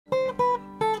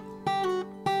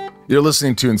You're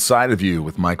listening to Inside of You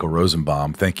with Michael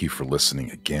Rosenbaum. Thank you for listening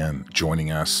again,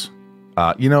 joining us.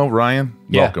 Ryan,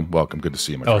 welcome. Good to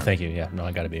see you, my friend. Thank you. Yeah, no,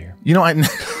 I got to be here.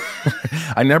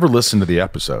 I never listen to the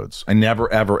episodes. I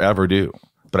never, ever do.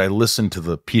 But I listened to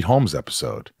the Pete Holmes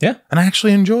episode. Yeah. And I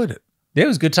actually enjoyed it. Yeah, it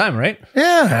was a good time, right?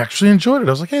 Yeah, I actually enjoyed it.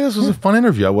 I was like, hey, this was a fun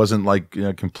interview. I wasn't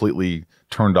completely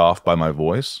turned off by my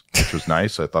voice, which was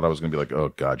nice. I thought I was going to be like,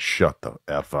 oh, God, shut the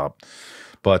F up.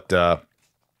 But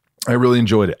I really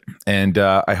enjoyed it. And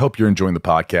I hope you're enjoying the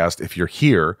podcast. If you're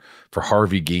here for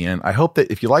Harvey Guillen, I hope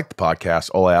that if you like the podcast,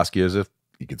 all I ask you is if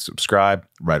you can subscribe,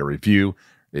 write a review.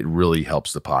 It really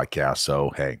helps the podcast.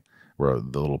 So, hey, we're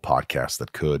the little podcast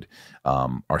that could.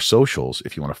 Our socials,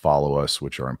 if you want to follow us,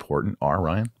 which are important, are,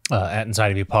 Ryan? At Inside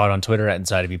of You Pod on Twitter, at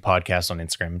Inside of You Podcast on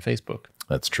Instagram and Facebook.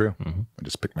 That's true. Mm-hmm. I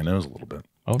just picked my nose a little bit.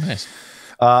 Oh, nice.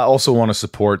 Also want to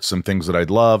support some things that I'd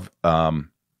love.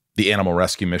 The Animal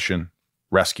Rescue Mission.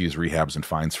 Rescues, rehabs, and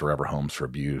finds forever homes for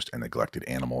abused and neglected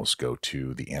animals. Go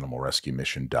to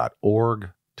theanimalrescuemission.org.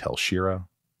 Tell Shira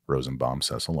Rosenbaum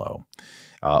says hello.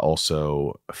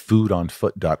 Also,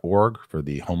 foodonfoot.org for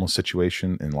the homeless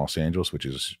situation in Los Angeles, which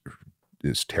is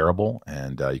terrible,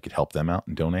 and you could help them out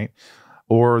and donate.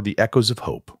 Or the Echoes of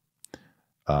Hope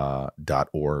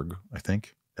 .org, I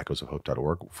think.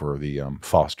 echoesofhope.org for the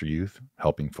foster youth,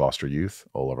 helping foster youth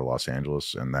all over Los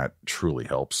Angeles, and that truly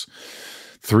helps.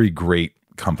 3 great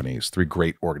companies, 3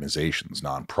 great organizations,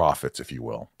 nonprofits, if you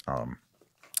will.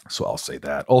 So I'll say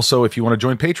that. Also, if you want to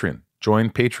join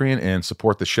Patreon and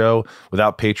support the show.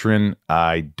 Without Patreon,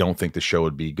 I don't think the show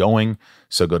would be going.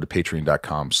 So go to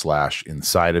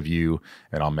patreon.com/insideofyou,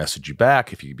 and I'll message you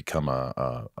back if you become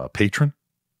a patron.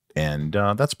 And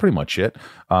that's pretty much it.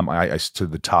 I to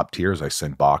the top tiers, I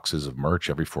send boxes of merch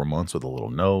every 4 months with a little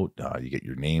note. You get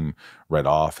your name read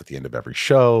off at the end of every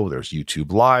show. There's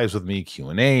YouTube lives with me,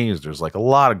 Q&As. There's like a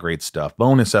lot of great stuff,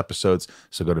 bonus episodes.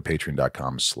 So go to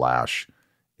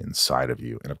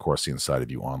patreon.com/insideofyou. And of course, the Inside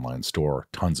of You online store,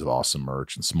 tons of awesome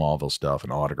merch and Smallville stuff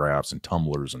and autographs and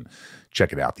tumblers. And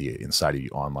check it out, the Inside of You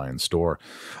online store.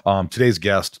 Today's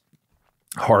guest,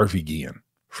 Harvey Guillen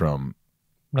from...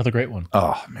 Another great one.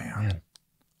 Oh, man.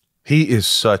 He is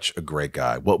such a great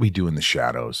guy. What We Do in the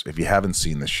Shadows. If you haven't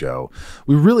seen the show,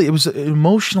 it was an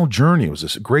emotional journey. It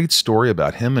was a great story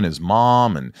about him and his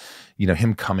mom and,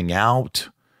 him coming out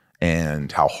and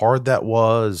how hard that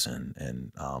was.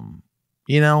 And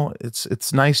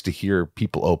it's nice to hear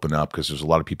people open up because there's a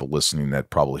lot of people listening that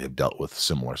probably have dealt with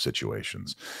similar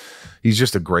situations. He's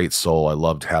just a great soul. I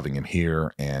loved having him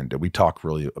here, and we talk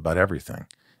really about everything.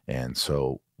 And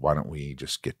so why don't we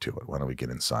just get to it? Why don't we get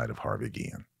inside of Harvey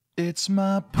Guillen? It's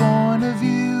my point of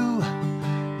view.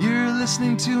 You're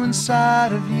listening to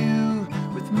Inside of You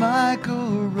with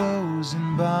Michael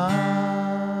Rosenbaum.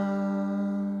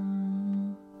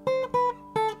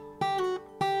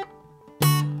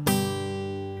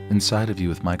 Inside of You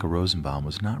with Michael Rosenbaum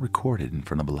was not recorded in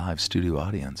front of a live studio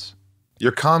audience.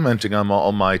 You're commenting on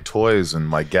all my toys and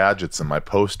my gadgets and my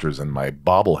posters and my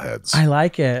bobbleheads. I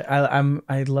like it.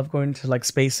 I love going to like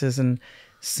spaces and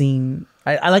seeing.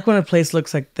 I like when a place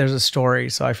looks like there's a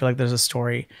story. So I feel like there's a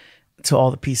story to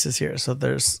all the pieces here. So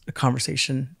there's a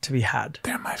conversation to be had.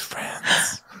 They're my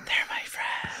friends. They're my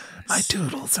friends. My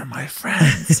doodles are my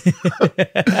friends.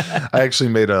 I actually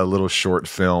made a little short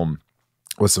film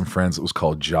with some friends. It was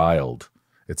called Child.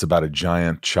 It's about a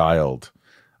giant child.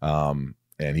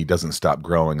 And he doesn't stop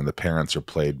growing, and the parents are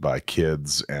played by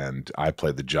kids, and I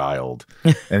play the child.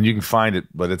 And you can find it,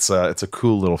 but it's a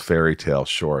cool little fairy tale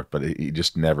short. But he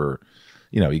just never,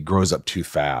 he grows up too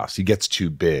fast. He gets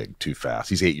too big too fast.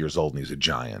 He's 8 years old, and he's a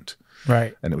giant.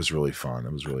 Right. And it was really fun.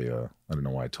 It was really I don't know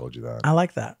why I told you that. I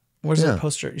like that. Where's the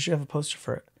poster? You should have a poster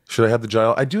for it. Should I have the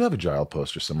child? I do have a child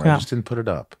poster somewhere. Yeah. I just didn't put it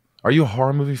up. Are you a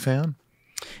horror movie fan?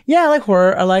 Yeah, I like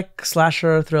horror. I like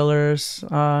slasher thrillers.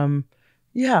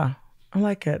 Yeah. I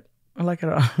like it.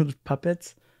 With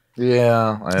puppets.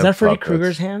 Yeah. Is that Freddy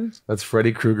Krueger's hand? That's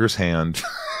Freddy Krueger's hand.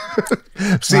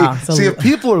 See, if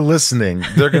people are listening,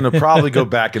 they're going to probably go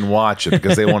back and watch it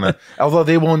because they want to, although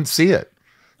they won't see it.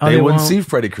 They wouldn't see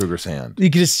Freddy Krueger's hand.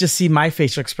 You could just see my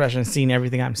facial expression, seeing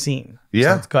everything I'm seeing.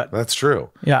 Yeah, so it's good. That's true.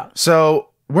 Yeah.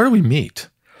 So where do we meet?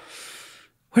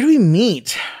 Where do we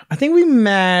meet? I think we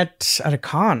met at a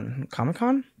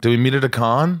Comic-Con. Did we meet at a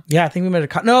con? Yeah, I think we met at a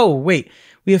con. No, wait.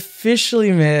 We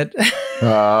officially met.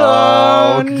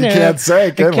 Oh, no. You can't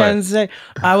say, can we? I can't say.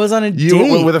 I was on a date.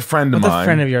 You were with a friend of mine. With a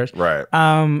friend of yours. Right.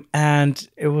 And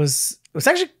it was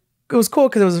cool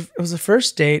because it was the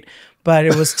first date, but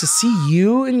it was to see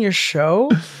you in your show.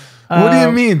 What do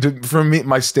you mean? For me,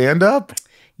 my stand-up?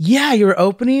 Yeah, you were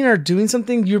opening or doing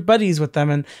something. You're buddies with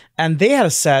them, and they had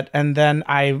a set, and then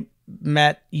I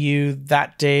met you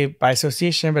that day by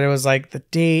association, but it was like the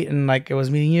date and like it was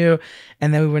meeting you.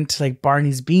 And then we went to like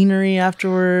Barney's Beanery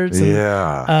afterwards.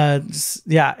 And,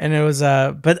 yeah. And it was,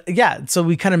 but yeah, so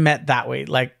we kind of met that way,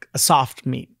 like a soft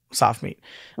meet.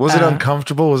 Was it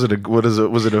uncomfortable? Was it a fun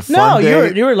day? No,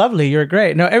 you were lovely. You were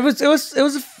great. No, it was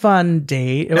a fun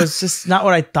date. It was just not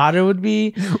what I thought it would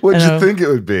be. What did you think it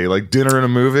would be? Like dinner and a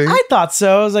movie? I thought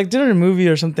so. It was like dinner and a movie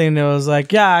or something. And it was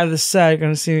like, yeah, I have this set. You're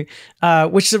going to see me.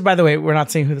 Which, by the way, we're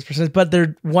not saying who this person is, but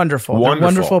they're wonderful. They're a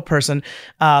wonderful person.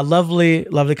 Lovely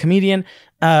comedian.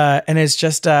 And it's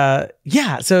just, so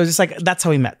it's just like, that's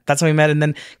how we met. And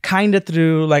then kind of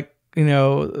through like,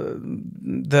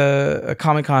 the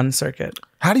Comic-Con circuit.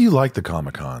 How do you like the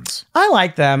Comic-Cons? I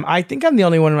like them. I think I'm the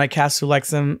only one in my cast who likes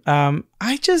them. I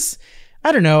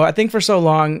don't know. I think for so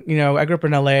long, I grew up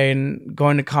in LA and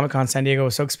going to Comic-Con San Diego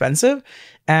was so expensive,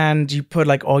 and you put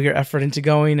like all your effort into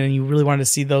going and you really wanted to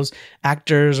see those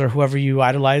actors or whoever you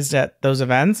idolized at those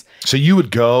events. So you would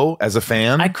go as a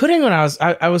fan? I couldn't when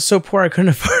I was so poor I couldn't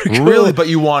afford to go. Really? But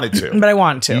you wanted to? But I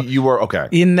wanted to. You were, okay.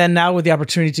 And then now with the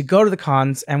opportunity to go to the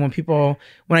cons, and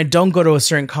when I don't go to a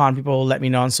certain con, people will let me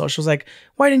know on socials like,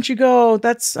 why didn't you go?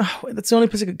 That's the only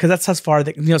place, because that's as far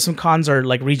that, some cons are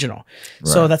like regional. Right.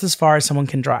 So that's as far as someone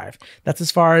can drive. That's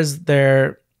as far as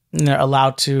they're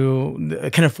allowed to,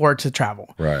 can afford to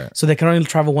travel. Right. So they can only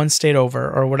travel one state over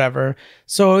or whatever.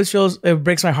 So it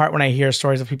breaks my heart when I hear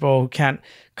stories of people who can't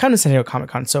come to San Diego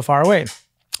Comic-Con so far away.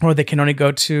 Or they can only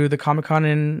go to the Comic-Con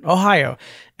in Ohio.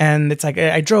 And it's like,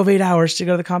 I drove 8 hours to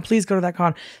go to the con. Please go to that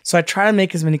con. So I try to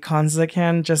make as many cons as I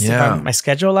can, just if my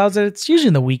schedule allows it. It's usually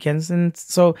in the weekends. And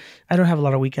so I don't have a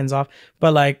lot of weekends off.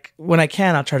 But like when I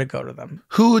can, I'll try to go to them.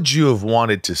 Who would you have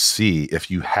wanted to see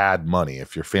if you had money,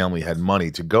 if your family had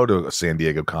money to go to a San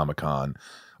Diego Comic-Con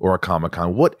or a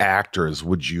Comic-Con? What actors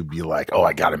would you be like, oh,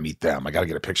 I got to meet them. I got to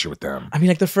get a picture with them? I mean,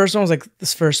 like the first one was like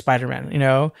this first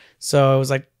Spider-Man, So it was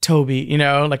like Toby,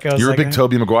 like I was. You're like a big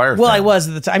Tobey Maguire fan. I was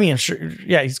at the time. I mean, sure,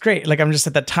 yeah, he's great. Like I'm just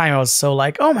at that time, I was so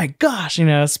like, oh my gosh,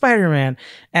 Spider-Man,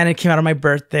 and it came out on my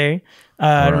birthday.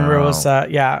 I remember it was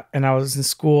and I was in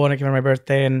school and it came out on my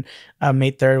birthday, and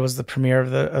May 3rd was the premiere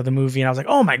of the movie, and I was like,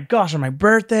 oh my gosh, on my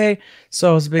birthday. So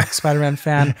I was a big Spider-Man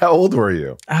fan. How old were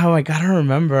you? Oh my god, I don't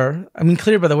remember. I mean,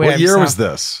 clear by the way. What year was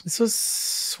this? This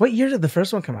was, what year did the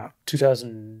first one come out?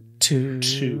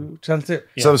 2002. Yeah.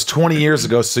 So it was 20 years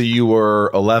ago. So you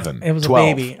were 11. It was 12.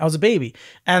 a baby. I was a baby,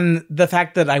 and the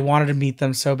fact that I wanted to meet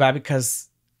them so bad because,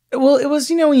 well, it was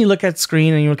when you look at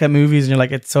screen and you look at movies and you're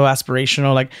like, it's so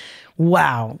aspirational, like,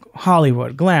 wow,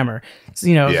 Hollywood, glamour,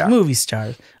 movie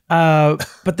stars.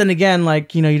 But then again,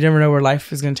 like, you never know where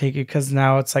life is going to take you, because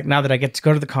now it's like, now that I get to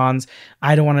go to the cons,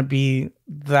 I don't want to be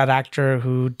that actor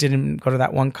who didn't go to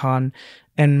that one con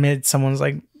and made someone's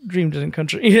like dream didn't come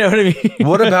true. You know what I mean?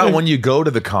 What about when you go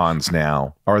to the cons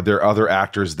now? Are there other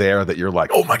actors there that you're like,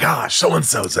 oh my gosh,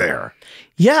 so-and-so's there?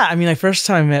 Yeah. I mean, like first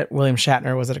time I met William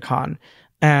Shatner was at a con,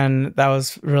 and that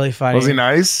was really funny. Was he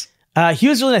nice? He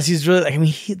was really nice. He's really,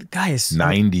 the guy is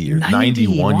 90 or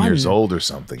 91 years old or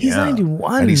something. He's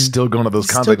 91. And he's still going to those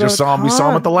cons. I just saw him. We saw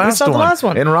him at the last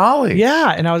one in Raleigh.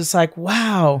 Yeah. And I was just like,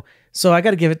 wow. So I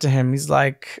got to give it to him. He's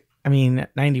like,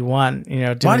 91, doing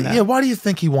that. Yeah. Why do you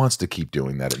think he wants to keep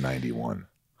doing that at 91?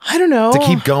 I don't know. To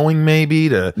keep going, maybe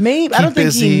to keep I don't think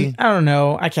busy. I don't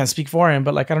know. I can't speak for him,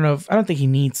 but like I don't know. I don't think he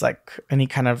needs like any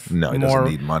kind of he doesn't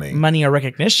need money or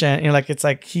recognition. It's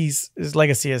like his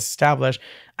legacy is established.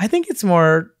 I think it's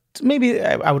more. Maybe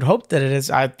I would hope that it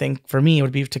is. I think for me, it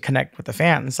would be to connect with the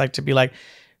fans, like to be like,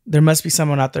 there must be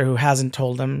someone out there who hasn't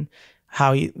told them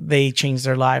how they changed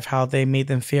their life, how they made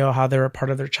them feel, how they were a part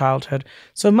of their childhood.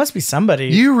 So it must be somebody.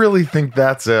 You really think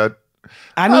that's it?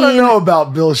 I don't know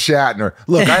about Bill Shatner.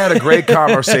 Look, I had a great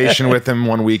conversation with him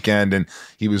one weekend, and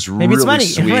he was really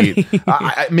sweet.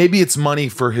 Maybe it's money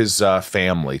for his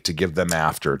family to give them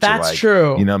after. That's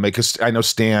true. Make us. I know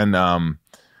Stan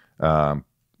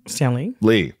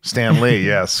Lee,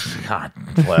 yes. God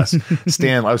bless.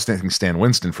 I was thinking Stan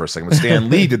Winston for a second, but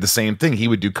Stan Lee did the same thing. He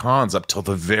would do cons up till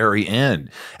the very end.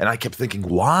 And I kept thinking,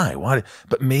 why?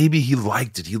 But maybe he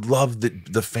liked it. He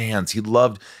loved the fans.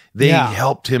 They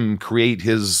helped him create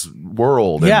his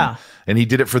world. And he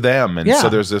did it for them. And so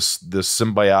there's this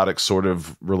symbiotic sort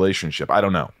of relationship. I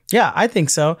don't know. Yeah, I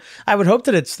think so. I would hope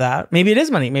that it's that. Maybe it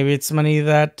is money. Maybe it's money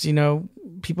that,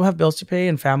 people have bills to pay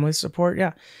and family support.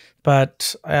 Yeah.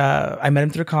 But I met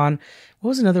him through a con. What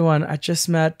was another one? I just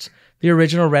met the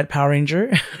original Red Power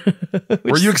Ranger.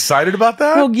 Were you excited about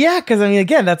that? Well, yeah, because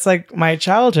again, that's like my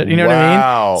childhood. You know what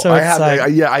I mean? So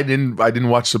I didn't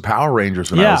watch the Power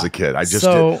Rangers when I was a kid. I just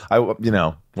did.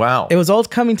 Wow. It was all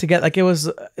coming together. Like it was,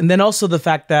 and then also the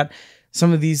fact that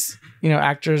some of these,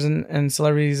 actors and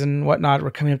celebrities and whatnot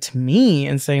were coming up to me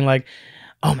and saying like,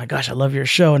 oh my gosh, I love your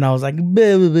show. And I was like, what?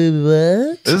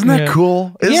 Isn't that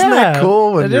cool? Isn't that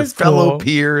cool when your fellow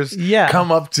peers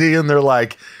come up to you and they're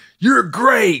like, you're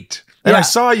great. And I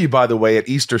saw you, by the way, at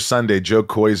Easter Sunday, Joe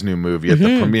Coy's new movie at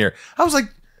the premiere. I was like,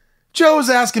 Joe was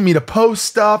asking me to post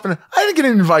stuff, and I didn't get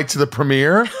an invite to the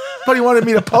premiere, but he wanted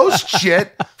me to post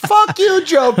shit. Fuck you,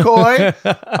 Joe Coy.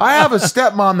 I have a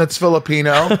stepmom that's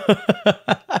Filipino.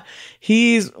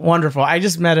 He's wonderful. I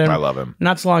just met him. I love him.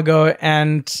 Not so long ago,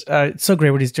 and it's so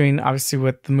great what he's doing, obviously,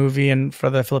 with the movie and for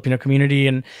the Filipino community,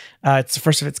 and it's the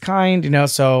first of its kind,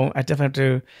 so I definitely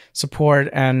have to support,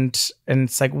 and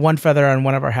it's like one feather on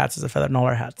one of our hats is a feather in all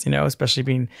our hats, especially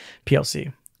being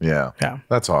PLC. Yeah.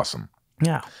 That's awesome.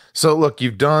 Yeah. So look,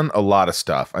 you've done a lot of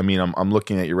stuff. I mean, I'm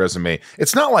looking at your resume.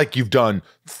 It's not like you've done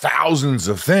thousands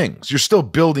of things. You're still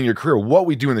building your career. What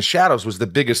We Do in the Shadows was the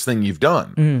biggest thing you've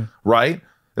done, right?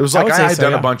 It was like I had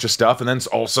done a bunch of stuff, and then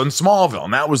all of a sudden Smallville,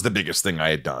 and that was the biggest thing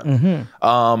I had done.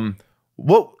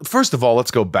 Well, first of all,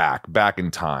 let's go back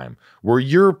in time. Were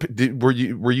you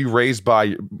raised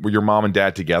by your mom and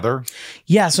dad together?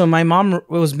 Yeah, so it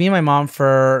was me and my mom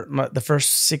for the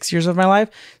first 6 years of my life.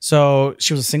 So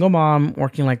she was a single mom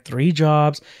working like 3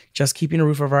 jobs, just keeping a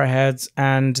roof over our heads.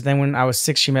 And then when I was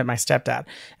 6, she met my stepdad.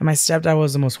 And my stepdad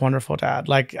was the most wonderful dad.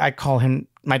 Like I call him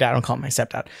my dad. I don't call him my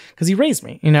stepdad because he raised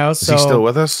me, Is he still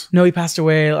with us? No, he passed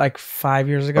away like 5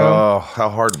 years ago. Oh, how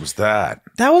hard was that?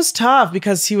 That was tough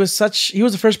because he was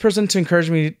the first person to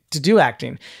encourage me to do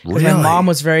acting. Really? My mom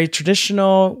was very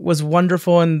traditional, was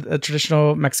wonderful in a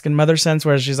traditional Mexican mother sense,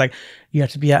 where she's like, you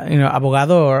have to be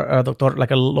abogado or a doctor,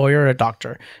 like a lawyer or a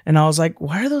doctor. And I was like,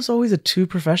 why are those always the 2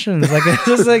 professions? Like, it's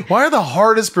just like, why are the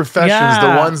hardest professions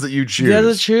the ones that you choose? Yeah,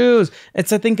 to choose.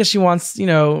 It's, I think, because she wants,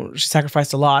 she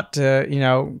sacrificed a lot to,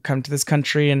 come to this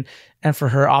country and for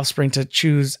her offspring to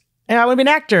choose. And I want to be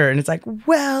an actor. And it's like,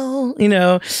 well,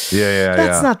 that's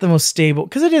not the most stable,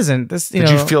 because it isn't. Did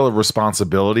you feel a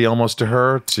responsibility almost to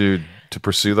her to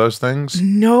pursue those things?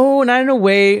 No, not in a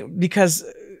way, because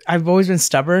I've always been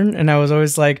stubborn. And I was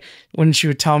always like, when she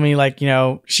would tell me, like,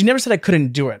 she never said I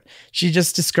couldn't do it. She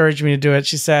just discouraged me to do it.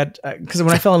 She said, because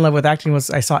when I fell in love with acting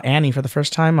I saw Annie for the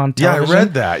first time on television. Yeah, I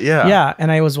read that. Yeah. Yeah. And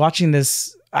I was watching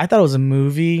this. I thought it was a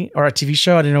movie or a TV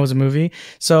show. I didn't know it was a movie.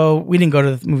 So we didn't go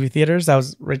to the movie theaters. That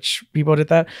was rich people did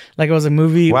that. Like, it was a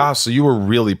movie. Wow. So you were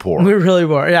really poor. We were really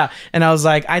poor. Yeah. And I was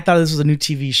like, I thought this was a new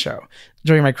TV show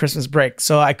during my Christmas break.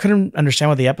 So I couldn't understand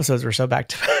why the episodes were so back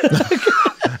to back.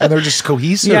 And they're just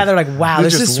cohesive. Yeah, they're like, wow,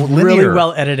 this is really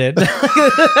well edited.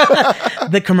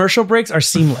 The commercial breaks are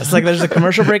seamless. Like, there's a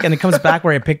commercial break and it comes back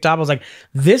where I picked up. I was like,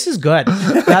 this is good.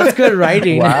 That's good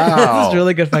writing. Wow. This is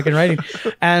really good fucking writing.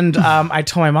 And I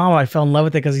told my mom I fell in love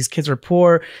with it because these kids were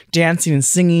poor, dancing and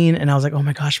singing. And I was like, oh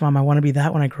my gosh, Mom, I want to be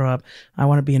that when I grow up. I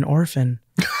want to be an orphan.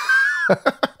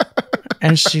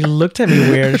 And she looked at me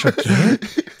weird. She's like, ¿qué?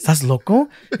 ¿Estás loco?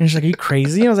 And she's like, are you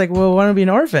crazy? I was like, well, I want to be an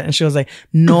orphan. And she was like,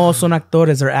 no, son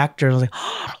actores, they're actors. I was like,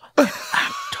 oh,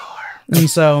 actor. And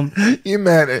so... You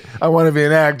meant it. I want to be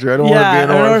an actor. I don't want to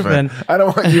be an orphan. I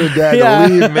don't want you and Dad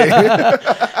to leave me.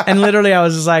 And literally, I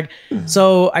was just like...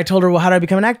 So I told her, well, how do I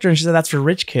become an actor? And she said, that's for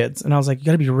rich kids. And I was like, you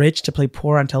got to be rich to play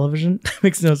poor on television? That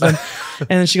makes no sense. And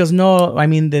then she goes, no, I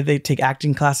mean, they take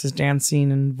acting classes,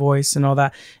 dancing and voice and all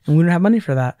that. And we don't have money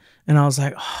for that. And I was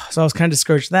like, oh. So I was kind of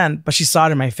discouraged then, but she saw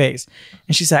it in my face.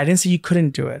 And she said, I didn't say you couldn't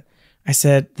do it. I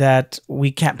said that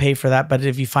we can't pay for that, but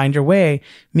if you find your way,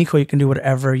 Miko, you can do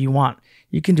whatever you want.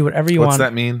 You can do whatever you want. What's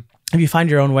that mean? If you find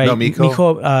your own way. No,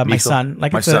 Miko, my son.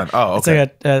 Like, my son. Oh, okay.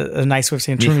 It's like a nice way of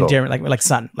saying truly dear, like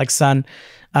son. Like son,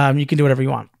 you can do whatever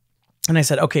you want. And I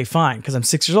said, okay, fine, because I'm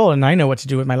 6 years old and I know what to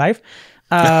do with my life.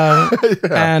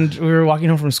 And we were walking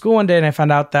home from school one day and I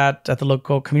found out that at the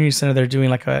local community center, they're doing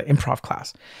like an improv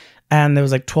class. And there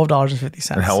was like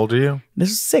 $12.50. And how old are you? This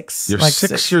is 6. You're like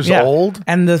 6 years old?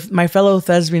 And my fellow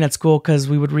thespian at school, because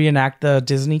we would reenact the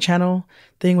Disney Channel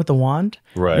thing with the wand.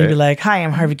 Right. And he'd be like, hi,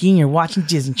 I'm Harvey Guillen. You're watching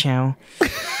Disney Channel.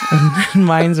 And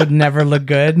mine would never look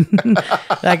good.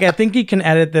 Like, I think you can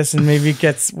edit this and maybe it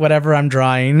gets whatever I'm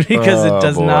drawing because it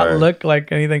does not look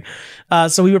like anything.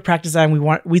 So we would practice that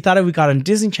and we thought if we got on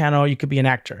Disney Channel, you could be an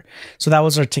actor. So that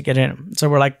was our ticket in. So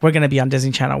we're like, we're going to be on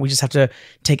Disney Channel. We just have to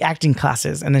take acting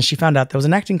classes. And then she found out there was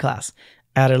an acting class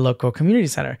at a local community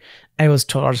center. And it was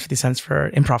 $12.50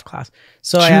 for improv class.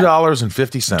 So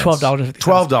 $2.50. $12.50.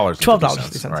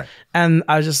 $12.50. Right. And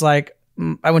I was just like,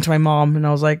 I went to my mom and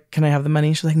I was like, can I have the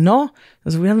money? She's like, no. I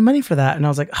was like, we have the money for that. And I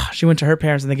was like, oh. She went to her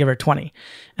parents and they gave her 20.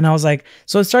 And I was like,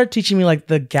 so it started teaching me like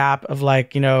the gap of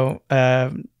like,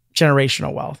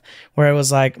 generational wealth, where it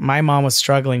was like my mom was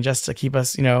struggling just to keep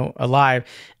us, alive.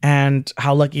 And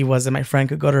how lucky was it my friend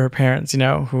could go to her parents,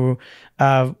 who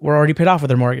were already paid off with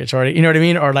their mortgage already, you know what I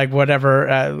mean? Or like whatever,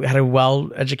 had a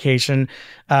well education,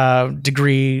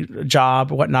 degree,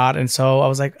 job, whatnot. And so I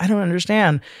was like, I don't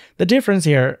understand the difference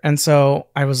here. And so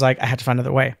I was like, I had to find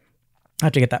another way. I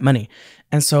have to get that money.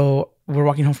 And so we're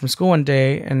walking home from school one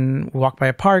day and we walked by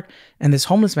a park and this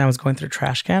homeless man was going through a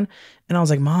trash can. And I was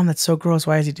like, Mom, that's so gross.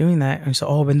 Why is he doing that? And he said,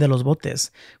 oh, vende los botes,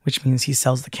 which means he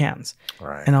sells the cans.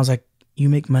 Right. And I was like, you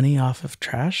make money off of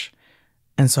trash?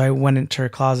 And so I went into her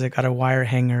closet, got a wire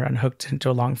hanger, unhooked into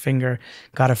a long finger,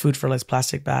 got a food for less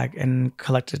plastic bag, and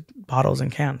collected bottles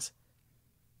and cans.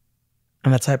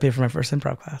 And that's how I paid for my first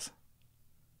improv class.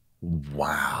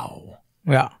 Wow.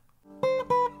 Yeah.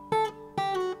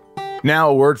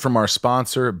 Now a word from our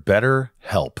sponsor,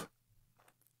 BetterHelp.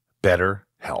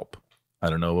 BetterHelp. I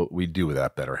don't know what we do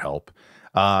without BetterHelp.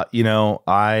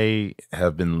 I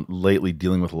have been lately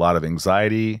dealing with a lot of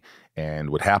anxiety,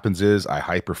 and what happens is I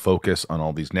hyper focus on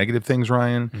all these negative things,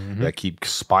 Ryan, that keep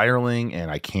spiraling, and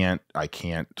I can't.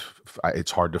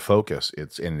 It's hard to focus.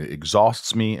 It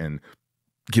exhausts me and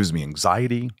gives me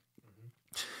anxiety,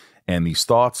 and these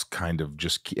thoughts kind of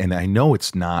just. And I know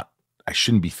it's not. I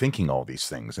shouldn't be thinking all these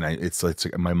things, and it's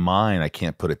my mind. I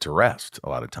can't put it to rest a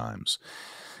lot of times,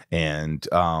 and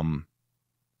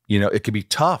it can be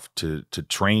tough to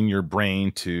train your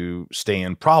brain to stay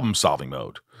in problem solving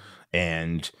mode,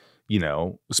 and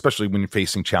especially when you're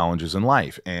facing challenges in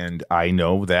life. And I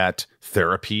know that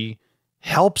therapy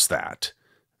helps that.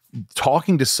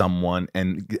 Talking to someone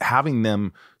and having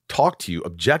them talk to you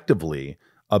objectively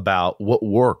about what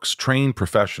works, trained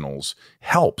professionals,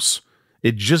 helps.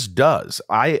 It just does.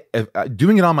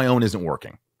 Doing it on my own isn't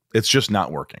working. It's just not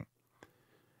working.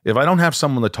 If I don't have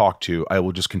someone to talk to, I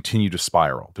will just continue to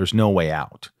spiral. There's no way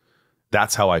out.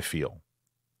 That's how I feel.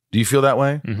 Do you feel that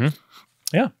way? Mm-hmm.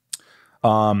 Yeah.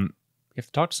 You have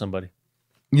to talk to somebody.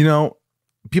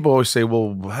 People always say,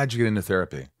 well, how'd you get into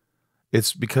therapy?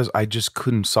 It's because I just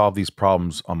couldn't solve these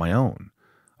problems on my own.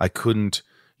 I couldn't,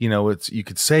 you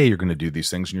could say you're going to do these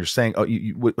things and you're saying,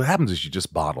 what happens is you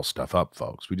just bottle stuff up,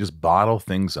 folks. We just bottle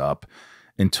things up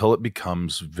until it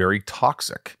becomes very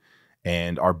toxic,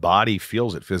 and our body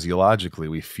feels it physiologically.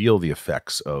 We feel the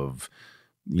effects of,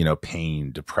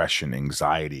 pain, depression,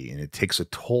 anxiety, and it takes a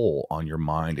toll on your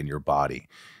mind and your body.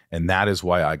 And that is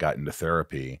why I got into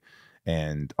therapy.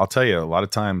 And I'll tell you, a lot of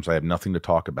times I have nothing to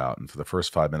talk about. And for the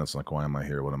first 5 minutes, I'm like, why am I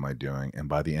here? What am I doing? And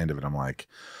by the end of it, I'm like,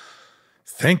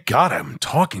 thank God I'm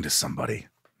talking to somebody.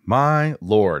 My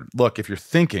Lord. Look, if you're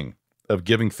thinking of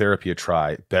giving therapy a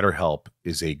try, BetterHelp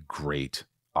is a great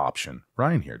option.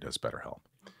 Ryan here does BetterHelp.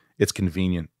 It's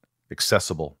convenient,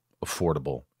 accessible,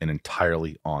 affordable, and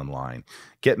entirely online.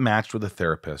 Get matched with a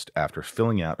therapist after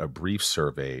filling out a brief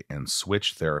survey and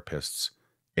switch therapists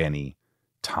any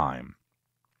time.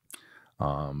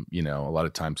 A lot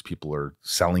of times people are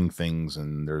selling things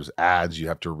and there's ads you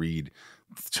have to read.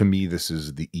 To me, this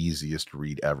is the easiest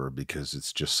read ever because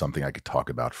it's just something I could talk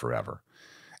about forever.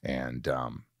 And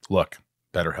look,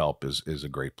 BetterHelp is a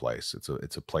great place.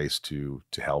 It's a place to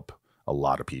help a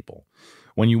lot of people.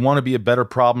 When you want to be a better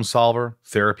problem solver,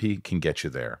 therapy can get you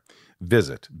there.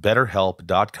 Visit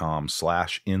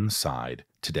betterhelp.com/inside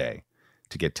today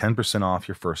to get 10% off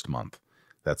your first month.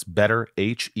 That's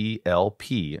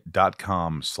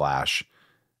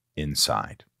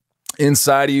betterhelp.com/inside.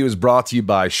 Inside of You is brought to you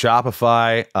by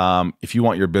Shopify. If you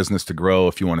want your business to grow,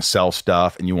 if you want to sell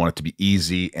stuff and you want it to be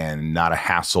easy and not a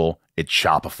hassle, it's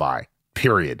Shopify,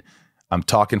 period. I'm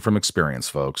talking from experience,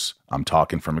 folks. I'm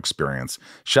talking from experience.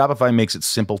 Shopify makes it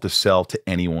simple to sell to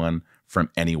anyone from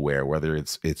anywhere, whether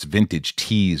it's vintage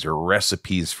teas or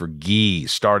recipes for ghee.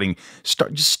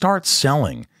 Just start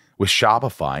selling with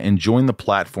Shopify and join the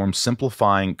platform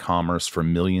simplifying commerce for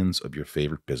millions of your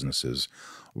favorite businesses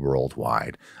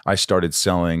worldwide. I started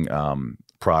selling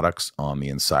products on the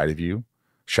Inside of You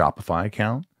Shopify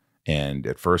account, and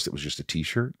at first it was just a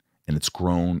t-shirt, and it's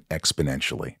grown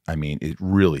exponentially. I mean, it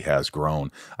really has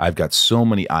grown. I've got so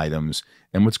many items,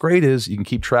 and what's great is you can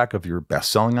keep track of your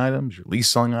best-selling items, your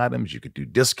least-selling items. You could do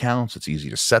discounts. It's easy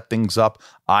to set things up.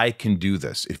 I can do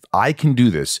this. If I can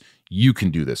do this, you can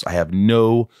do this. I have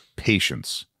no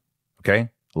patience, okay?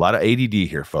 A lot of ADD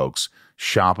here, folks.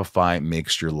 Shopify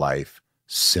makes your life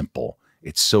simple.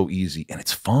 It's so easy, and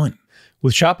it's fun.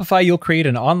 With Shopify, you'll create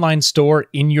an online store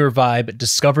in your vibe,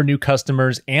 discover new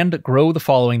customers, and grow the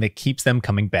following that keeps them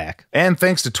coming back. And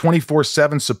thanks to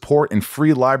 24/7 support and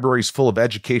free libraries full of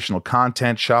educational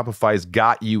content, Shopify's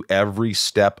got you every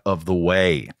step of the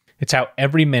way. It's how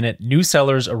every minute new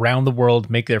sellers around the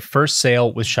world make their first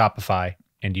sale with Shopify,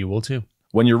 and you will too.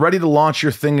 When you're ready to launch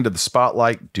your thing into the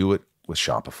spotlight, do it with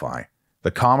Shopify,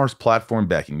 the commerce platform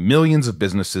backing millions of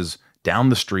businesses down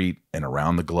the street and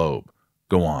around the globe.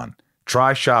 Go on,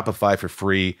 try Shopify for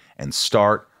free and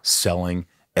start selling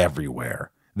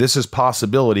everywhere. This is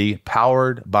Possibility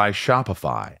powered by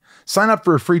Shopify. Sign up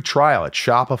for a free trial at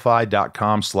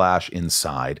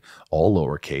shopify.com/inside, all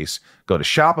lowercase. Go to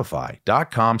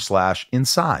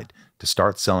shopify.com/inside to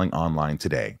start selling online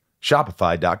today.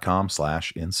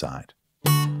 Shopify.com/inside.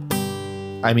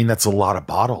 I mean, that's a lot of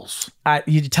bottles.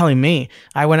 You're telling me.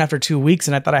 I went after 2 weeks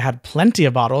and I thought I had plenty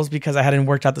of bottles because I hadn't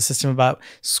worked out the system about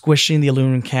squishing the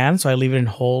aluminum can. So I leave it in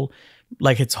whole,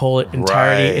 like its whole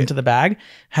entirety into the bag.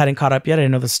 Hadn't caught up yet. I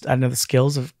didn't know the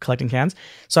skills of collecting cans.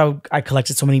 So I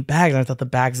collected so many bags and I thought the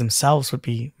bags themselves would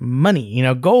be money, you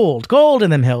know, gold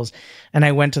in them hills. And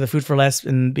I went to the Food for Less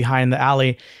and behind the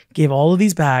alley, gave all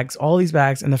these bags.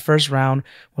 And the first round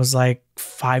was like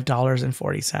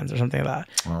 $5.40 or something like that.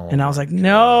 And I was like,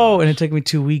 no. And it took me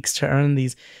 2 weeks to earn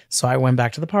these. So I went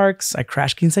back to the parks. I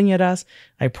crashed quinceañeras.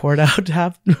 I poured out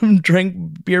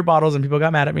drank beer bottles and people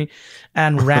got mad at me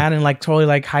and ran and like totally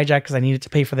like hijacked because I needed to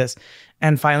pay for this.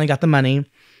 And finally got the money.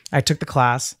 I took the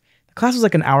class. The class was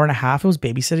like an hour and a half. It was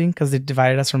babysitting because they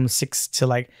divided us from 6 to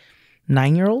like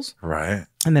 9-year-olds. Right.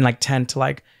 And then like 10 to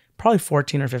like probably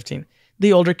 14 or 15.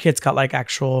 The older kids got like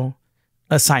actual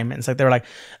assignments. Like they were like,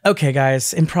 okay,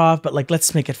 guys, improv, but like,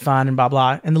 let's make it fun and blah,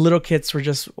 blah. And the little kids were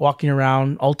just walking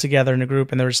around all together in a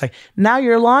group. And they were just like, now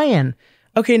you're a lion.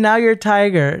 Okay, now you're a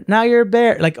tiger. Now you're a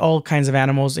bear. Like all kinds of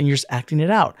animals. And you're just acting it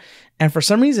out. And for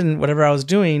some reason, whatever I was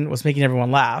doing was making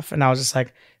everyone laugh. And I was just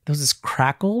like, there was this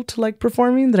crackle to like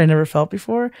performing that I never felt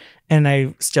before. And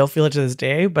I still feel it to this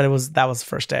day, but that was the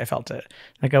first day I felt it.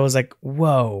 Like I was like,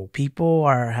 whoa, people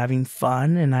are having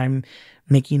fun and I'm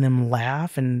making them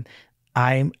laugh and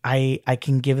I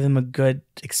can give them a good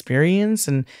experience.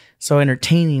 And so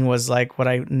entertaining was like what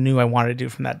I knew I wanted to do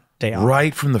from that day on.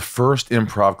 Right from the first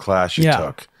improv class you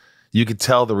took. You could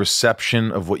tell the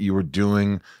reception of what you were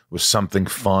doing was something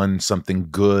fun, something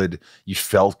good. You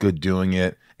felt good doing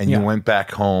it. And you went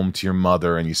back home to your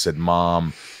mother and you said,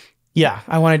 Mom. Yeah,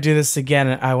 I want to do this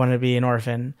again. I want to be an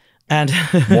orphan. And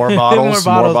more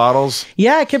bottles.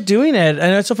 Yeah, I kept doing it.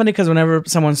 And it's so funny because whenever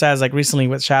someone says, like recently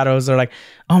with Shadows, they're like,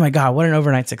 oh my God, what an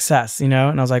overnight success, you know?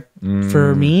 And I was like,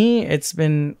 for me, it's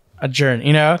been a journey,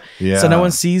 you know? Yeah. So no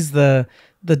one sees the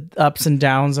ups and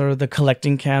downs or the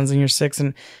collecting cans in your 6.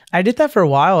 And I did that for a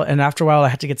while. And after a while, I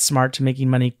had to get smart to making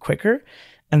money quicker.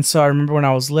 And so I remember when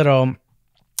I was little,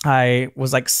 I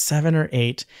was like 7 or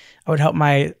 8. I would help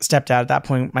my stepdad. At that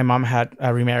point, my mom had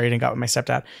remarried and got with my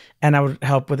stepdad. And I would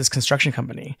help with his construction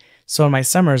company. So in my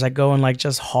summers, I'd go and like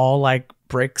just haul like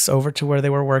bricks over to where they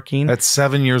were working. At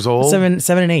 7 years old? 7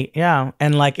 and 8, yeah.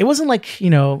 And like, it wasn't like, you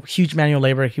know, huge manual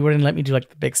labor. He wouldn't let me do like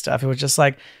the big stuff. It was just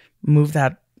like move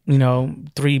that, you know,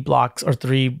 3 blocks or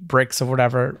 3 bricks or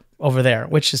whatever over there,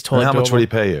 which is totally And how much doable. would he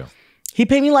pay you? He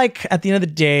paid me like, at the end of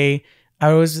the day,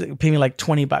 I was paying me like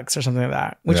 $20 or something like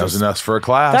that. Which was enough for a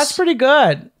class. That's pretty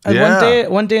good. Yeah.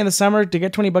 One day in the summer to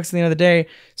get $20 at the end of the day,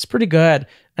 it's pretty good.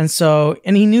 And so,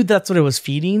 and he knew that's what it was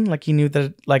feeding. Like he knew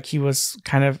that like he was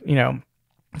kind of, you know,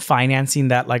 financing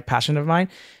that like passion of mine,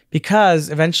 because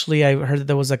eventually I heard that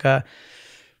there was like a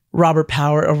Robert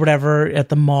Power or whatever at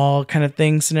the mall kind of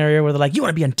thing scenario where they're like, you want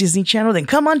to be on Disney Channel? Then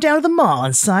come on down to the mall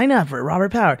and sign up for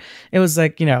Robert Power. It was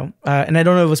like, you know, and I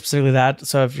don't know if it was specifically that.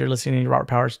 So if you're listening to Robert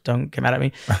Powers, don't get mad at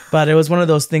me. But it was one of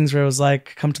those things where it was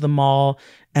like, come to the mall.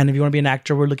 And if you want to be an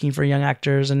actor, we're looking for young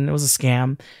actors. And it was a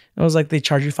scam. It was like they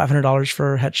charge you $500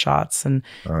 for headshots. And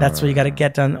that's what you got to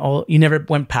get done. You never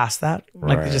went past that.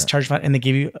 Like they just charged and they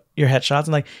give you your headshots.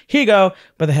 And like, here you go.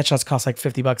 But the headshots cost like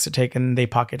 $50 to take and they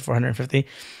pocket $450.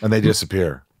 And they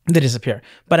disappear. They disappear.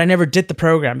 But I never did the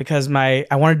program because I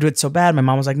wanted to do it so bad. My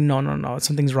mom was like, no,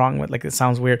 something's wrong with like, it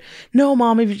sounds weird. No,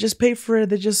 Mom, if you just pay for it,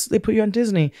 they put you on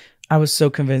Disney. I was so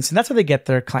convinced. And that's how they get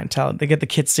their clientele. They get the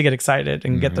kids to get excited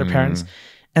and get their parents.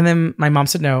 And then my mom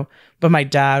said no, but my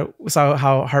dad saw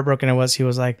how heartbroken I was. He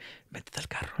was like, "Vete del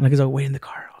carro." I'm like, wait in the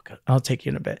car. I'll take you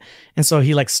in a bit. And so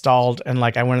he like stalled and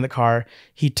like I went in the car.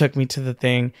 He took me to the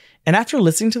thing. And after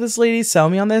listening to this lady sell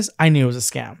me on this, I knew it was a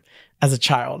scam as a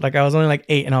child. Like I was only like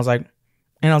 8 and I was like,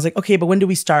 okay, but when do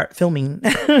we start filming?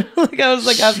 Like I was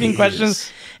like asking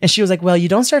questions. And she was like, well, you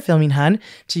don't start filming, hun,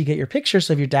 till you get your picture.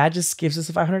 So if your dad just gives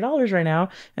us $500 right now.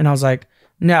 And I was like,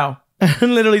 no. I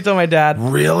literally told my dad.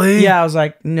 Really? Yeah, I was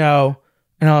like, no.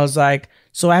 And I was like,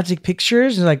 so I have to take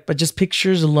pictures? And like, but just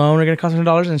pictures alone are going to cost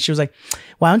 $100. And she was like,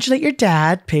 why don't you let your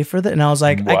dad pay for that? And I was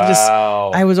like, wow.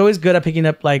 I was always good at picking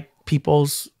up like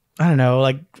people's, I don't know,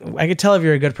 like I could tell if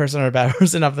you're a good person or a bad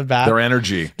person off the bat. Their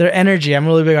energy. I'm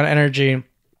really big on energy.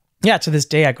 yeah, to this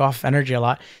day, I go off energy a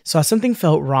lot. So something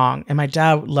felt wrong. And my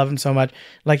dad loved him so much.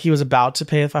 Like he was about to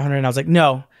pay the 500 and I was like,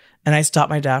 no. And I stopped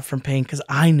my dad from paying because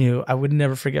I knew I would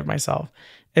never forgive myself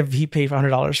if he paid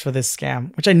 $500 for this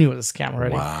scam, which I knew was a scam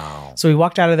already. Wow. So we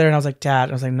walked out of there and I was like, Dad,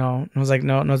 I was like, no. And I was like,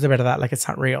 no, it's better that. Like, it's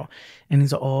not real. And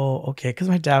he's like, oh, okay. Because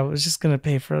my dad was just going to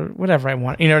pay for whatever I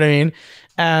want. You know what I mean?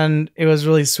 And it was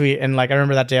really sweet. And like, I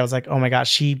remember that day, I was like, oh my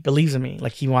gosh, he believes in me.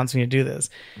 Like, he wants me to do this.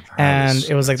 And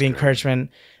it was like the encouragement.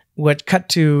 What cut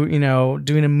to, you know,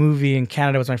 doing a movie in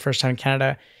Canada was my first time in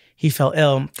Canada. He fell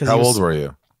ill. How old were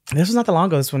you? This was not that long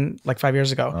ago. This one, like 5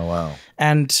 years ago. Oh, wow.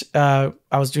 And I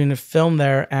was doing a film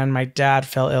there and my dad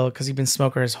fell ill because he'd been a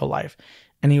smoker his whole life.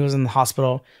 And he was in the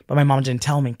hospital, but my mom didn't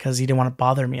tell me because he didn't want to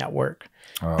bother me at work.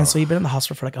 Oh. And so he'd been in the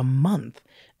hospital for like a month.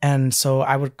 And so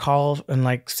I would call and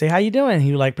like say, how you doing?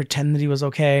 He would like pretend that he was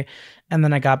okay. And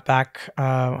then I got back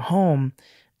home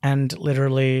and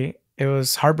literally it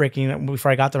was heartbreaking.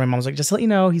 Before I got there, my mom was like, just to let you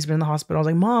know, he's been in the hospital. I was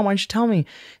like, Mom, why didn't you tell me?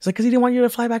 He's like, because he didn't want you to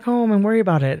fly back home and worry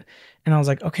about it. And I was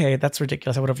like, okay, that's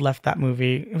ridiculous. I would have left that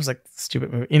movie. It was like a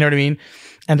stupid movie. You know what I mean?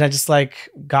 And I just like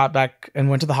got back and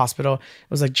went to the hospital. It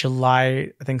was like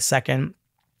July, I think 2nd.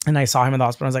 And I saw him in the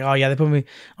hospital. I was like, oh yeah, they put me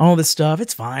on all this stuff.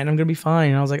 It's fine. I'm going to be fine.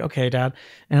 And I was like, okay, Dad.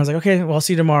 And I was like, okay, well, I'll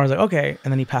see you tomorrow. I was like, okay.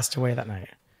 And then he passed away that night.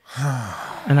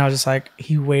 And I was just like,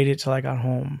 he waited till I got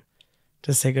home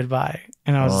to say goodbye.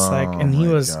 And I was just like, and he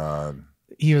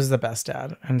was the best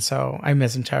dad. And so I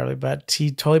miss him terribly, but he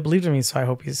totally believed in me. So I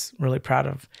hope he's really proud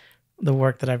of the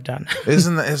work that I've done.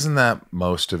 Isn't that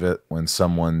most of it, when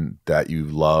someone that you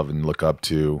love and look up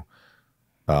to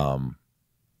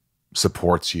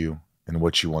supports you in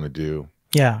what you want to do?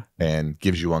 Yeah. And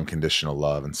gives you unconditional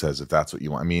love and says, if that's what you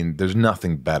want. I mean, there's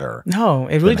nothing better. No,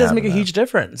 it really does make a huge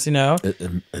difference, you know?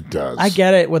 It does. I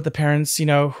get it with the parents, you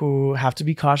know, who have to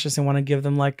be cautious and want to give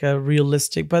them like a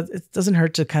realistic, but it doesn't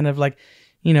hurt to kind of like,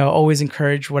 you know, always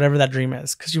encourage whatever that dream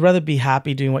is, because you'd rather be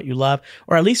happy doing what you love,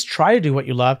 or at least try to do what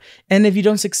you love. And if you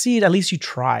don't succeed, at least you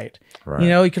tried. Right. You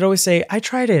know, you could always say, I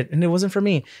tried it and it wasn't for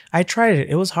me. I tried it.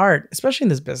 It was hard, especially in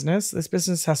this business. This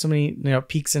business has so many, you know,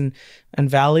 peaks and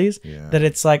valleys that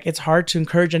it's like, it's hard to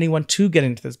encourage anyone to get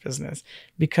into this business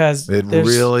because it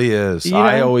really is. You know,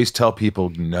 I always tell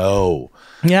people, no,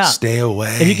 stay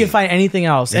away. If you can find anything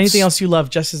else you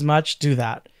love just as much, do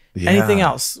that. Yeah. Anything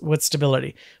else with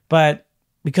stability. But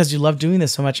because you love doing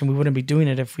this so much, and we wouldn't be doing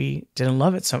it if we didn't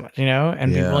love it so much, you know,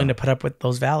 and be willing to put up with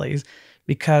those valleys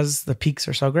because the peaks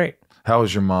are so great. How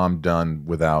has your mom done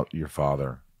without your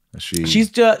father? She,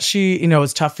 you know,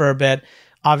 it's tough for a bit,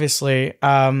 obviously,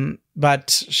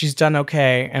 but she's done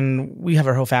okay. And we have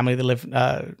our whole family that live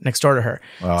next door to her.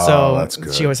 Oh, so that's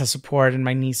good. She always has support, and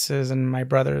my nieces and my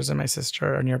brothers and my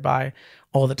sister are nearby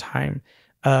all the time.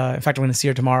 In fact, I'm going to see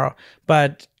her tomorrow.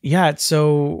 But yeah, it's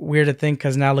so weird to think,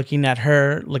 because now looking at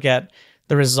her, look at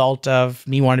the result of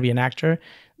me wanting to be an actor.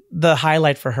 The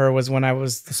highlight for her was when I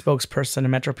was the spokesperson in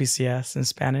Metro PCS in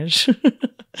Spanish. And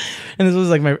this was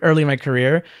like early in my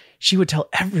career. She would tell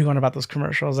everyone about those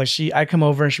commercials. Like I'd come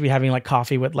over and she'd be having like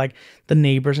coffee with like the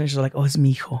neighbors, and she's like, oh, it's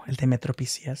mi hijo, el de Metro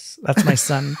PCS. That's my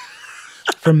son.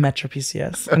 From Metro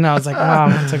PCS. And I was like,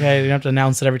 Mom, it's okay. You don't have to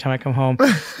announce it every time I come home.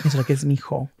 He's like, it's mi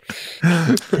hijo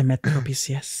de Metro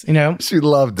PCS. You know? She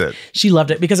loved it. She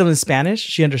loved it because it was in Spanish.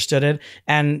 She understood it.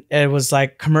 And it was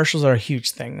like, commercials are a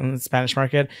huge thing in the Spanish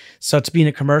market. So to be in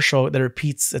a commercial that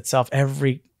repeats itself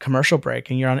every commercial break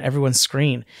and you're on everyone's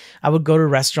screen. I would go to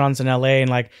restaurants in LA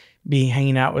and like be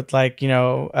hanging out with like, you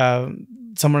know,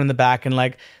 someone in the back, and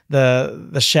like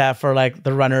the chef or like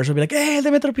the runners would be like, hey,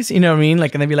 the Metro PC, you know what I mean?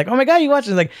 Like, and they'd be like, oh my God, you watch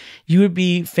it. Like, you would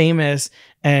be famous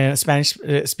in a Spanish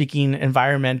speaking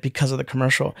environment because of the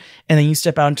commercial. And then you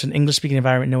step out into an English speaking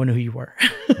environment, no one knew who you were.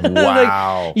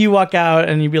 Wow. Like, you walk out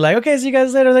and you'd be like, okay, see you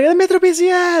guys later. Like, the Metro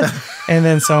PCS. And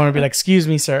then someone would be like, excuse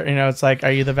me, sir. You know, it's like,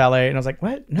 are you the valet? And I was like,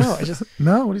 what? No, I just,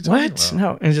 no, what are you talking about?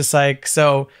 No. And it's just like,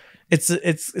 so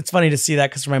it's funny to see that,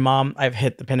 because for my mom, I've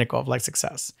hit the pinnacle of like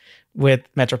success with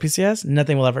Metro PCS.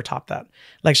 Nothing will ever top that.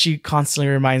 Like, she constantly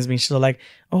reminds me, she's like,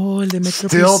 oh, the Metro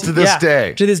Still PCS. to this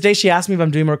day. To this day, she asked me if I'm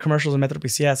doing more commercials in Metro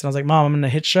PCS. And I was like, Mom, I'm in a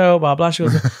hit show, blah, blah. She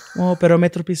was like, oh, pero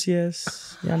Metro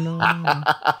PCS. Yeah, no. And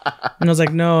I was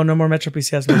like, no more Metro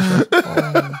PCS.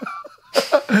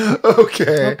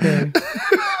 Okay.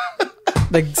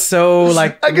 Like, so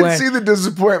like I can see the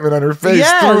disappointment on her face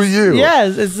through you.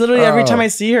 Yes, it's literally every time I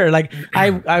see her. Like,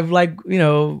 I've like, you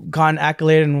know, gone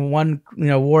accolade and won, you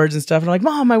know, awards and stuff. And I'm like,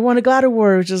 Mom, I won a GLAAD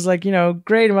award, which is like, you know,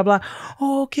 great and blah blah.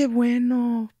 Oh, qué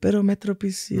bueno, pero Metro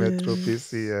PCS. Metro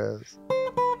PCS.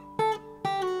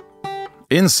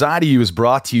 Inside of You is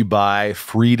brought to you by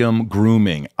Freedom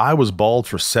Grooming. I was bald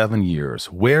for 7 years.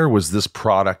 Where was this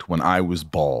product when I was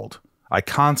bald? I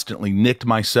constantly nicked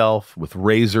myself with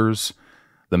razors.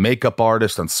 The makeup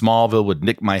artist on Smallville would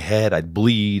nick my head. I'd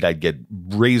bleed. I'd get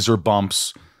razor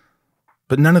bumps.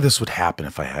 But none of this would happen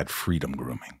if I had Freedom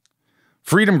Grooming.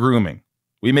 Freedom Grooming.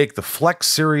 We make the Flex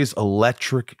Series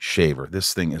electric shaver.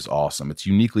 This thing is awesome. It's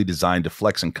uniquely designed to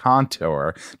flex and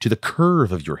contour to the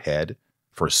curve of your head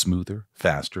for a smoother,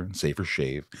 faster, and safer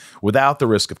shave without the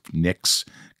risk of nicks,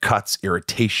 cuts,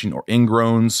 irritation, or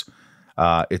ingrowns.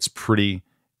 It's pretty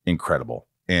incredible.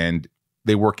 And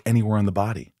they work anywhere on the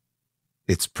body.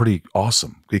 It's pretty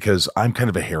awesome because I'm kind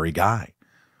of a hairy guy.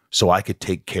 So I could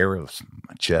take care of some of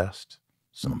my chest,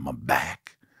 some of my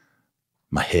back,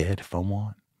 my head if I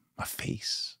want, my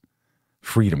face.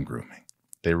 Freedom Grooming.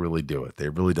 They really do it.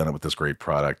 They've really done it with this great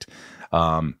product.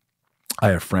 I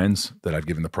have friends that I've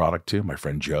given the product to. My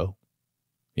friend Joe,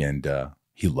 and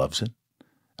he loves it.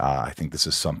 I think this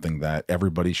is something that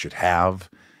everybody should have.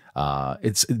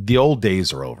 It's the old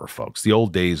days are over, folks. The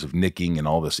old days of nicking and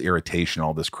all this irritation,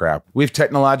 all this crap. We've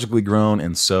technologically grown,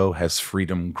 and so has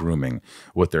Freedom Grooming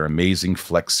with their amazing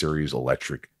Flex Series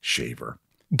electric shaver.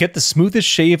 Get the smoothest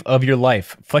shave of your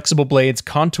life. Flexible blades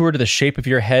contour to the shape of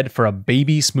your head for a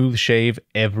baby smooth shave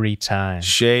every time.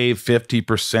 Shave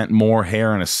 50% more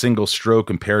hair in a single stroke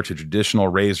compared to traditional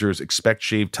razors. Expect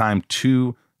shave time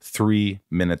 2-3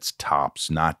 minutes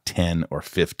tops, not 10 or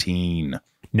 15.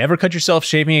 Never cut yourself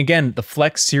shaving again. The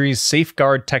Flex Series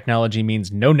Safeguard technology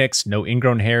means no nicks, no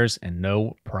ingrown hairs, and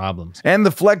no problems. And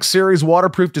the Flex Series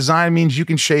waterproof design means you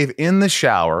can shave in the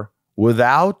shower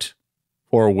without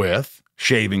or with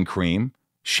shaving cream,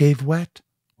 shave wet,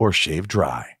 or shave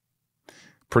dry.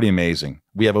 Pretty amazing.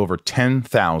 We have over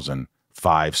 10,000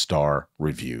 5-star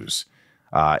reviews.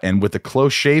 And with the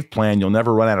close shave plan, you'll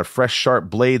never run out of fresh, sharp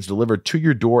blades delivered to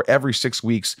your door every 6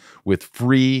 weeks with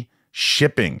free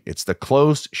shipping. It's the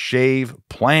close shave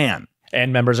plan.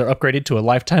 And members are upgraded to a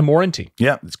lifetime warranty.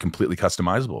 Yeah, it's completely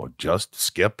customizable. Just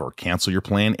skip or cancel your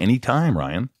plan anytime,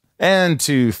 Ryan. And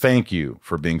to thank you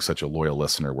for being such a loyal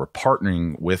listener, we're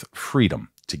partnering with Freedom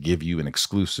to give you an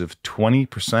exclusive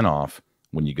 20% off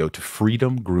when you go to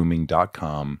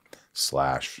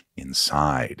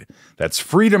freedomgrooming.com/inside. That's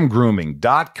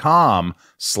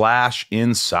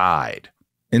freedomgrooming.com/inside.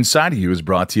 Inside of You is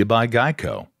brought to you by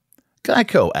Geico.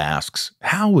 Geico asks,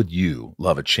 how would you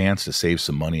love a chance to save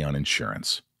some money on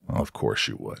insurance? Well, of course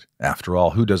you would. After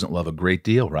all, who doesn't love a great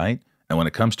deal, right? And when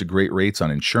it comes to great rates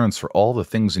on insurance for all the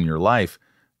things in your life,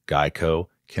 Geico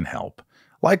can help.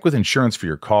 Like with insurance for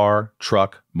your car,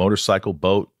 truck, motorcycle,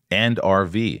 boat, and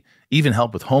RV. Even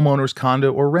help with homeowners,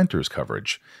 condo, or renters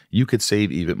coverage. You could save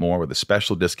even more with a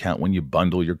special discount when you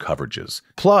bundle your coverages.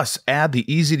 Plus, add the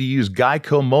easy-to-use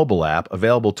Geico mobile app,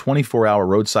 available 24-hour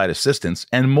roadside assistance,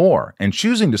 and more. And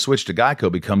choosing to switch to Geico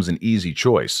becomes an easy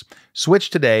choice. Switch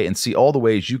today and see all the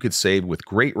ways you could save with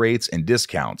great rates and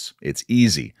discounts. It's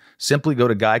easy. Simply go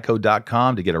to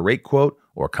geico.com to get a rate quote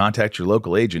or contact your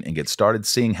local agent and get started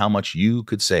seeing how much you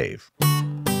could save.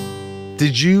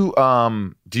 Did you,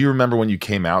 do you remember when you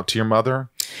came out to your mother?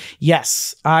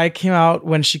 Yes, I came out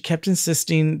when she kept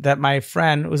insisting that my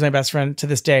friend, who was my best friend to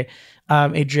this day,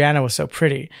 Adriana, was so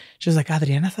pretty. She was like,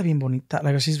 Adriana está bien bonita.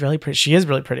 Like, she's really pretty. She is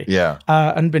really pretty. Yeah.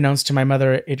 Unbeknownst to my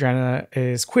mother, Adriana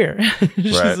is queer.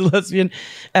 She's a lesbian.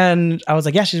 And I was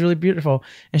like, yeah, she's really beautiful.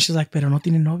 And she's like, pero no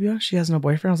tiene novio? She has no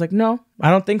boyfriend? I was like, no,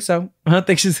 I don't think so. I don't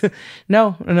think she's,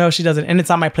 no, she doesn't. And it's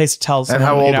not my place to tell someone. And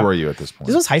how old were you at this point?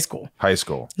 This was high school. High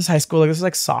school. This is high school. Like, this is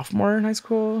like sophomore in high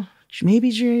school,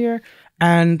 maybe junior year.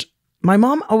 And my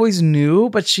mom always knew,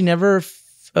 but she never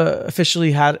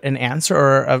officially had an answer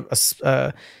or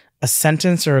a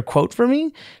sentence or a quote for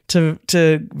me to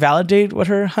validate what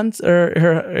her hunch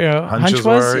was.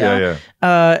 Were? Yeah.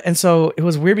 And so it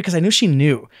was weird because I knew she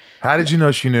knew. How did you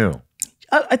know she knew?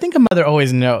 I think a mother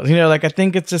always knows, like, I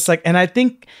think it's just like, and I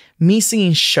think me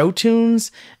singing show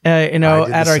tunes, at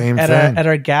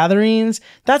our gatherings,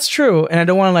 that's true. And I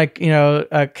don't want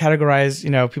to categorize,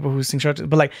 people who sing show tunes,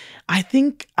 but like, I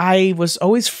think I was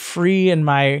always free in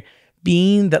my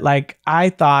being that, like, I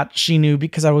thought she knew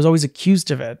because I was always accused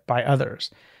of it by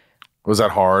others. Was that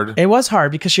hard? It was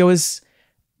hard because she always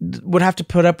would have to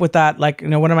put up with that. Like,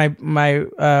 one of my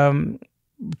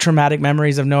traumatic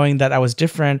memories of knowing that I was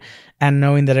different and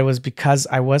knowing that it was because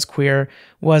I was queer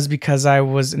was because I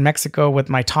was in Mexico with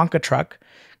my Tonka truck,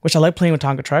 which I like playing with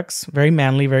Tonka trucks. Very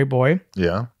manly, very boy.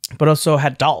 Yeah. But also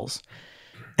had dolls.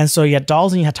 And so you had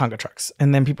dolls and you had Tonka trucks.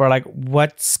 And then people are like,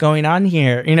 what's going on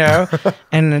here?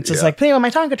 And it's just like, play with my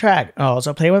Tonka truck. Oh,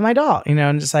 also play with my doll,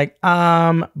 and just like,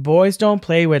 boys don't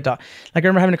play with dolls. Like, I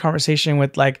remember having a conversation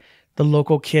with like the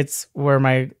local kids where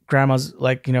my grandma's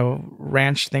like,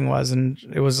 ranch thing was. And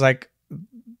it was like,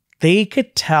 they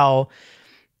could tell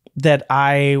that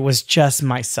I was just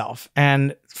myself.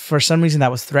 And for some reason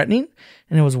that was threatening,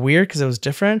 and it was weird because it was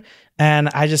different. And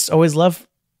I just always loved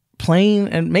playing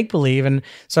and make believe. And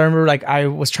so I remember like I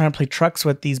was trying to play trucks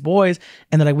with these boys,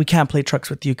 and they're like, we can't play trucks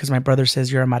with you because my brother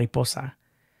says you're a mariposa.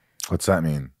 What's that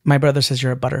mean? My brother says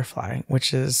you're a butterfly,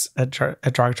 which is a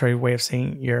derogatory way of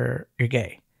saying you're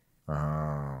gay.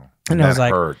 Oh, and I was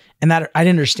like, hurt. And that I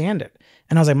didn't understand it.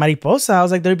 And I was like, mariposa. I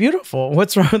was like, they're beautiful.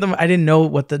 What's wrong with them? I didn't know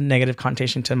what the negative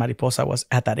connotation to mariposa was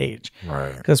at that age.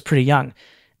 Right. Because I was pretty young.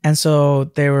 And so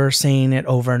they were saying it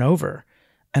over and over.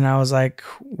 And I was like,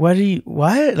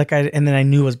 what? Like, and then I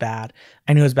knew it was bad.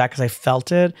 I knew it was bad because I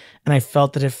felt it. And I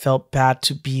felt that it felt bad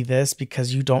to be this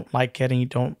because you don't like it and you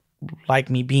don't like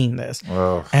me being this.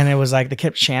 Ugh. And it was like, they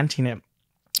kept chanting it.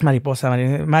 Mariposa,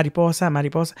 mariposa,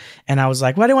 mariposa. And I was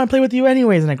like, well, I didn't want to play with you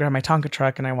anyways. And I grabbed my Tonka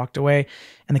truck and I walked away,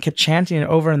 and they kept chanting it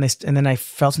over. And then I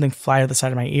felt something fly to the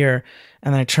side of my ear.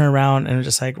 And then I turned around and it was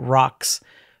just like rocks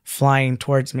flying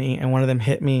towards me. And one of them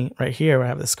hit me right here where I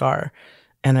have the scar.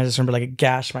 And I just remember like it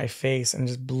gashed my face and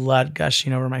just blood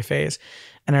gushing over my face.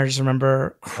 And I just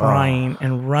remember crying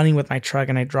and running with my truck,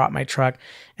 and I dropped my truck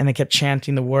and they kept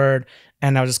chanting the word.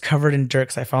 And I was just covered in dirt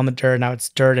because I found the dirt. Now it's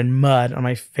dirt and mud on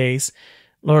my face.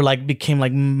 Or like became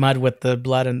like mud with the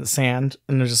blood and the sand.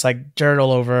 And it was just like dirt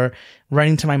all over,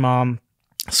 running to my mom,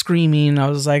 screaming. I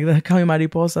was like, they call me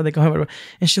mariposa. They call me mariposa.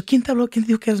 And she goes, ¿Quién te habló? ¿Quién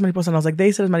dijo que eres mariposa? And I was like,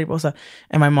 they said it's mariposa.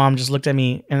 And my mom just looked at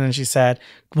me and then she said,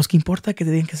 pues qué importa que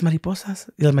te digan que es mariposas?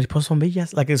 Y las mariposas son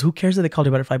bellas. Like, who cares that they called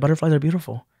you butterfly? Butterflies are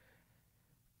beautiful.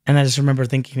 And I just remember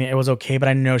thinking it was okay, but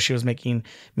I know she was making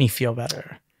me feel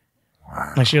better.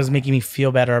 Wow. Like she was making me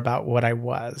feel better about what I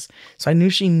was. So I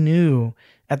knew she knew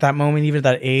at that moment, even at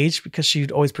that age, because she'd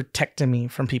always protected me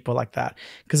from people like that.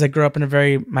 Because I grew up in a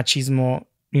very machismo,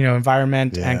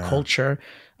 environment and culture.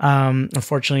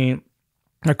 Unfortunately,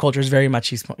 our culture is very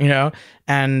machismo,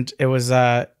 and it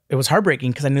was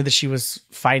heartbreaking because I knew that she was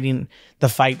fighting the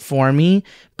fight for me.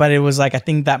 But it was like, I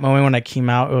think that moment when I came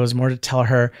out, it was more to tell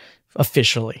her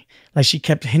officially. Like she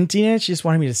kept hinting it. She just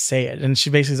wanted me to say it. And she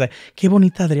basically was like, qué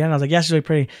bonita Adriana. I was like, yeah, she's really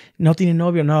pretty. No tiene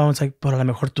novio. No. It's like, pero a lo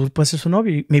mejor tú puedes ser su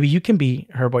novio. Maybe you can be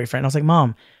her boyfriend. I was like,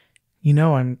 Mom,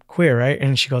 I'm queer, right?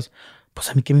 And she goes, pues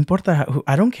a mí qué me importa.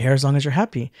 I don't care as long as you're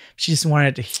happy. She just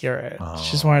wanted to hear it. Oh.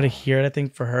 She just wanted to hear it, I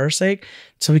think, for her sake.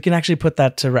 So we can actually put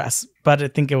that to rest. But I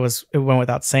think it went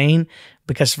without saying,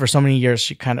 because for so many years,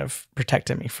 she kind of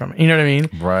protected me from it. You know what I mean?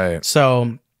 Right.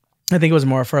 So I think it was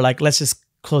more for like, let's just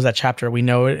close that chapter. We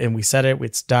know it and we said it,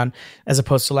 it's done, as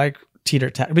opposed to like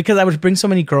teeter-totter, because I would bring so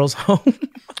many girls home.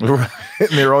 Right. And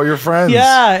they're all your friends.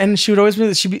 Yeah. And she would always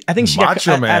be, I think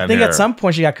at some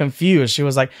point she got confused. She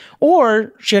was like,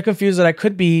 or she got confused that I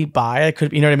could be bi, I could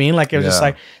be, you know what I mean? Like it was just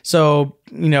like, so,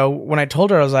 when I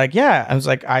told her, I was like, yeah, I was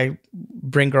like, I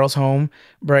bring girls home,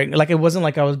 like, it wasn't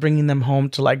like I was bringing them home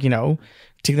to like,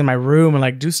 take them to my room and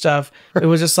like do stuff. It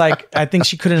was just like, I think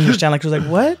she couldn't understand. Like she was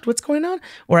like, what's going on?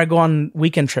 Or I go on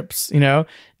weekend trips,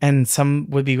 and some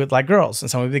would be with like girls and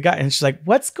some would be guys. And she's like,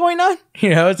 what's going on?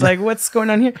 It's like, what's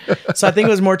going on here? So I think it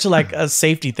was more to like a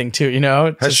safety thing too,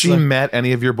 Has she met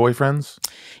any of your boyfriends?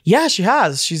 Yeah, she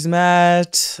has. She's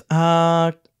met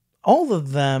all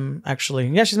of them, actually.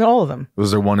 Yeah, she's met all of them. Was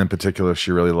there one in particular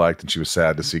she really liked and she was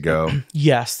sad to see go?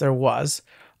 Yes, there was.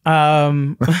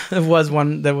 There was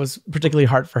one that was particularly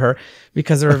hard for her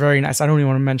because they were very nice. I don't even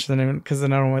want to mention the name because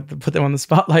then I don't want to put them on the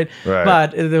spotlight. Right.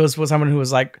 But there was someone who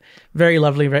was like very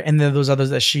lovely, and then those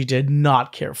others that she did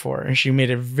not care for, and she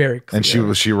made it very clear. And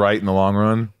was she right in the long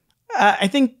run? I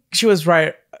think she was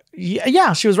right.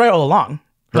 Yeah, she was right all along.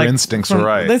 Her instincts were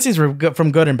right. The instincts were good,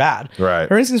 from good and bad. Right.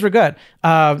 Her instincts were good.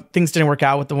 Things didn't work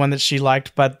out with the one that she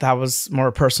liked, but that was more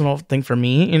a personal thing for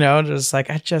me. Just like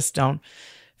I just don't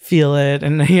feel it,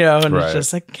 and and right. It's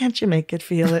just like, can't you make it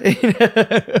feel it?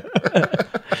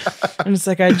 And it's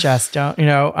like, I just don't,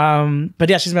 but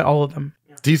yeah, she's met all of them.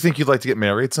 Do you think you'd like to get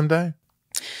married someday?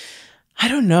 I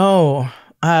don't know.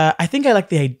 I think I like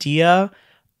the idea.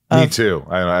 Me too.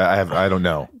 I don't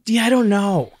know. Yeah, I don't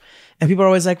know. And people are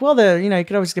always like, well, you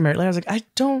could always get married later. I was like,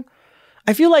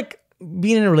 I feel like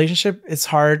being in a relationship is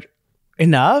hard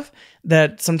enough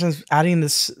that sometimes adding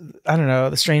this, I don't know,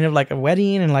 the strain of like a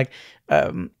wedding and like,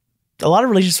 a lot of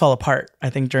relationships fall apart, I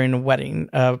think, during a wedding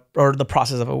or the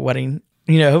process of a wedding,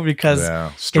 because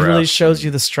it really shows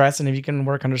you the stress, and if you can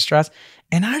work under stress.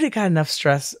 And I already got enough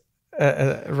stress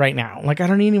right now. Like, I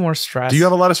don't need any more stress. Do you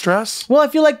have a lot of stress? Well, I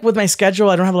feel like with my schedule,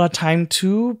 I don't have a lot of time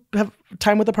to have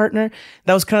time with a partner.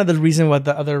 That was kind of the reason why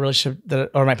the other relationship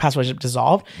or my past relationship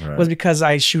dissolved, was because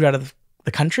I shoot out of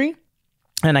the country.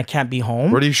 And I can't be home.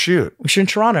 Where do you shoot? We shoot in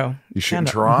Toronto. You shoot in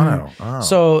Toronto. Mm-hmm. Oh.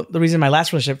 So the reason my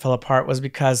last relationship fell apart was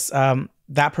because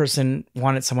that person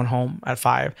wanted someone home at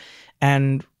 5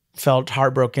 and felt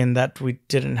heartbroken that we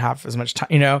didn't have as much time,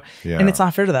 you know, and it's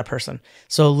not fair to that person.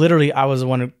 So literally I was the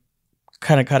one who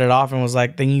kind of cut it off and was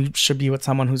like, then you should be with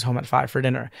someone who's home at 5 for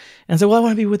dinner. And so, well, I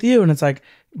want to be with you. And it's like,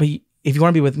 but if you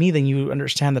want to be with me, then you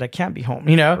understand that I can't be home,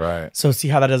 you know? Right. So see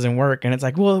how that doesn't work. And it's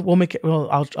like, well, we'll make it, well,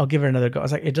 I'll give it another go. I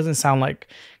was like, it doesn't sound like,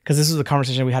 because this was the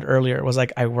conversation we had earlier. It was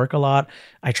like, I work a lot,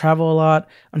 I travel a lot,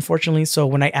 unfortunately. So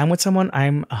when I am with someone,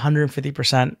 I'm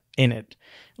 150% in it.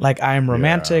 Like I'm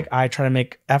romantic. I try to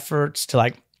make efforts to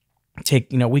like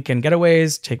take, you know, weekend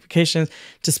getaways, take vacations,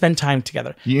 to spend time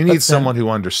together. You need someone who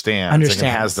understands and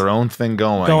has their own thing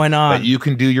going on. That you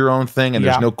can do your own thing and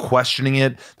there's no questioning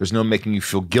it. There's no making you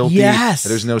feel guilty. Yes.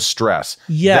 There's no stress.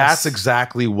 Yes. That's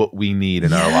exactly what we need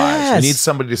in our lives. We need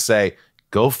somebody to say,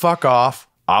 go fuck off,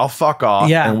 I'll fuck off,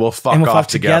 and we'll fuck off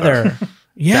together.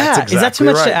 Yeah, exactly. Is that too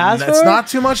much to ask for? That's not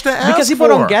too much to ask because people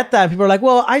don't get that. People are like,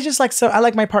 well, I just like, so I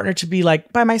like my partner to be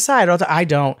like by my side. I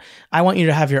don't. I want you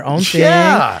to have your own thing.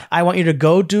 I want you to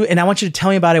go do, and I want you to tell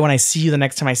me about it when I see you the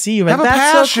next time I see you. Like,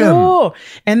 that's so cool.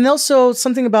 And also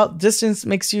something about distance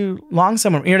makes you long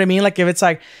someone. You know what I mean? Like if it's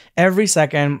like every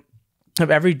second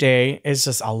of every day is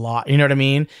just a lot. You know what I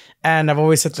mean? And I've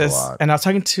always said this, and I was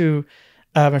talking to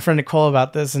my friend Nicole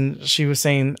about this, and she was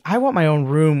saying, I want my own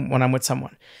room when I'm with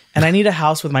someone. And I need a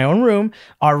house with my own room,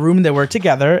 our room that we're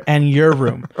together, and your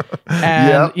room.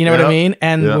 And you know what I mean?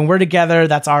 And when we're together,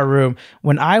 that's our room.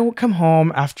 When I come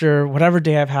home after whatever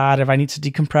day I've had, if I need to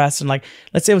decompress and like,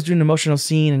 let's say I was doing an emotional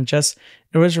scene and just,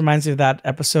 it always reminds me of that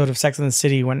episode of Sex and the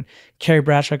City when Carrie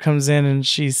Bradshaw comes in and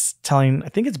she's telling, I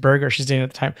think it's Berger she's dating at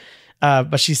the time.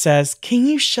 But she says, can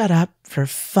you shut up for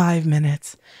 5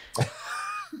 minutes?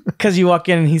 Because you walk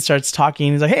in and he starts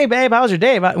talking. He's like, hey, babe, how was your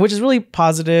day? Which is really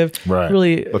positive. Right.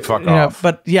 Really. But fuck off.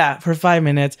 But yeah, for 5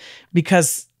 minutes,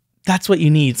 because that's what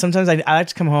you need. Sometimes I like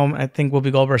to come home. I think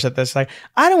Whoopi Goldberg said this, like,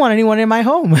 I don't want anyone in my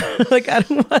home. Like, I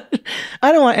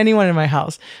don't want anyone in my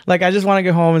house. Like, I just want to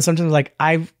get home. And sometimes like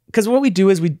because what we do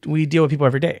is we deal with people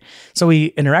every day. So we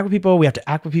interact with people. We have to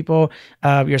act with people.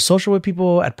 You're social with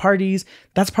people at parties.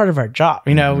 That's part of our job.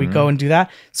 You know, we go and do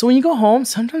that. So when you go home,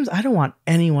 sometimes I don't want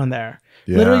anyone there.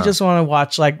 Literally just want to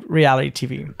watch like reality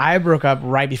TV. I broke up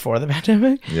right before the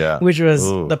pandemic, which was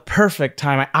the perfect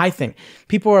time. I think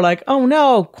people were like, oh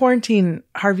no, quarantine.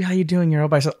 Harvey, how you doing? You're all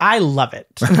by yourself. I love it.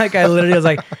 Like I literally was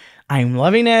like, I'm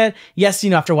loving it. Yes, you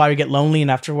know, after a while you get lonely and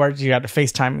afterwards you have to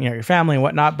FaceTime, you know, your family and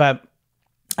whatnot. But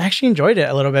I actually enjoyed it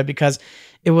a little bit because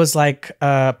it was like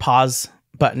a pause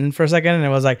button for a second. And it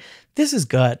was like, this is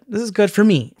good. This is good for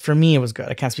me. For me, it was good.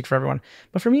 I can't speak for everyone,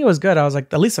 but for me, it was good. I was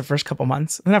like, at least the first couple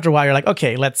months. And then after a while, you're like,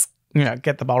 okay, let's, you know,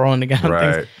 get the ball rolling again.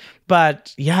 Right. Things.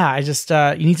 But yeah, I just,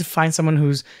 you need to find someone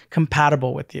who's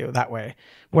compatible with you that way,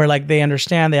 where like they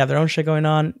understand, they have their own shit going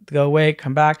on, go away,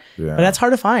 come back. Yeah. But that's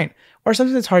hard to find. Or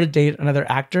sometimes it's hard to date another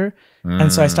actor.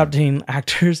 And so I stopped dating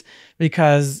actors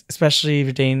because, especially if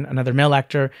you're dating another male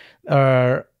actor,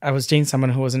 or I was dating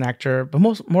someone who was an actor, but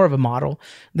more of a model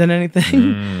than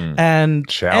anything. And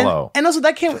shallow. And also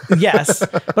that came, yes,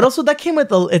 but also that came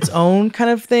with its own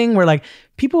kind of thing where like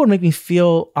people would make me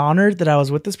feel honored that I was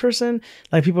with this person.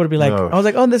 Like people would be like, I was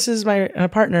like, oh, this is my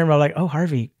partner. And I'm like, oh,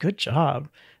 Harvey, good job.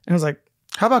 And I was like,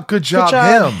 how about good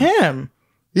job him?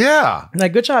 Yeah.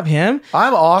 Like, good job, him.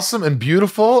 I'm awesome and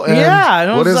beautiful.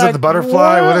 And what is like, it? The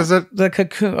butterfly? What is it? The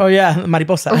cocoon. Oh, yeah.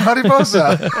 Mariposa.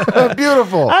 Mariposa.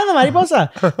 Beautiful. I'm the mariposa.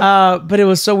 But it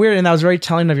was so weird. And that was very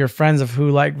telling of your friends of who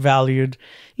like valued,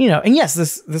 you know, and yes,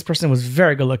 this person was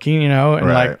very good looking, you know, and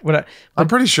like, I'm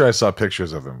pretty sure I saw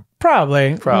pictures of him.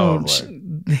 Probably.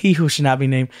 He who should not be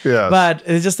named. Yes. But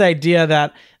it's just the idea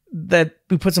that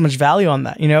we put so much value on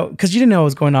that, you know, because you didn't know what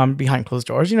was going on behind closed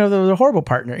doors. You know, there was a horrible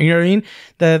partner, you know what I mean?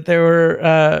 That there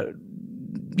were,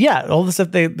 all the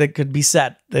stuff that could be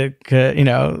said that could, you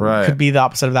know, could be the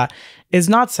opposite of that is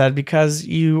not said because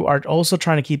you are also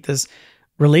trying to keep this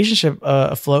relationship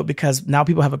afloat because now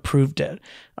people have approved it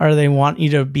or they want you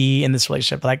to be in this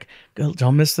relationship. Like,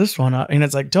 don't miss this one up. And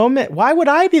it's like, why would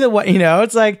I be the one? You know,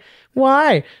 it's like,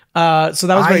 why? So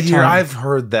that was very telling. I've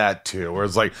heard that too, where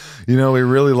it's like, you know, we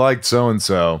really liked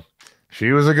so-and-so.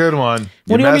 She was a good one.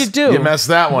 What do you want me to do? You messed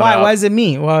that one up. Why is it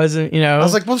me? Why is it, you know? I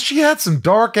was like, well, she had some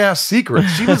dark ass secrets.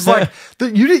 She was like,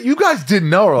 you guys didn't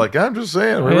know her. Like, I'm just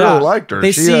saying, we really liked her.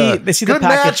 They see good the packaging.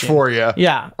 Match for you.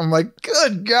 Yeah. I'm like,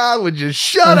 good God, would you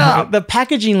shut up? The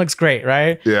packaging looks great,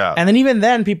 right? Yeah. And then even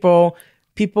then,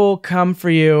 people come for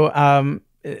you.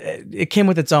 It came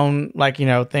with its own, like, you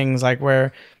know, things like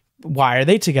why are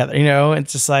they together? You know,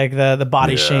 it's just like the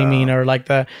body shaming or like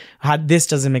how this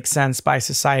doesn't make sense by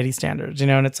society standards, you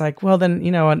know? And it's like, well, then,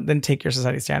 you know, then take your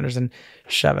society standards and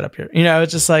shove it up here. You know,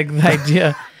 it's just like the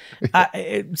idea.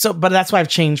 But that's why I've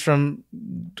changed from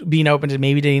being open to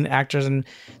maybe dating actors. And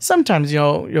sometimes,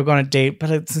 you'll go on a date,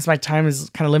 but since my time is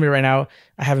kind of limited right now,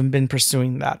 I haven't been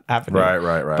pursuing that avenue.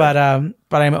 Right.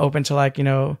 But I'm open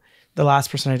to the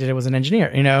last person I did it was an engineer,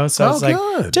 so it's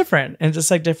good. different. And just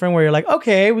different where you're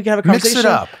okay, we can have a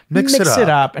conversation. Mix it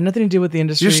up. And nothing to do with the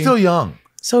industry. You're still young.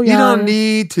 So young. You don't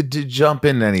need to jump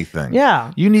into anything.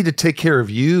 Yeah. You need to take care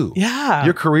of you. Yeah.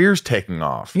 Your career's taking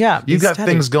off. Yeah. You've got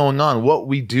things going on. What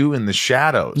we do in the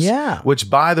shadows. Yeah. Which,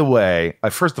 by the way,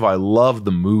 first of all, I love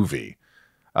the movie.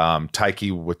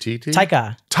 Taika Waititi.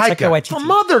 Taika Waititi. Oh,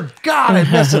 mother God, I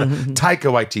messed it up.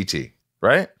 Taika Waititi,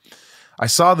 right? I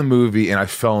saw the movie and I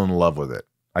fell in love with it.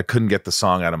 I couldn't get the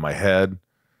song out of my head.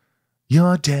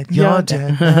 You're dead, you're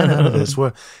dead. Out of this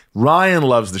world. Ryan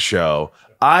loves the show.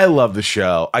 I love the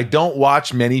show. I don't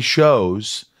watch many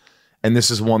shows, and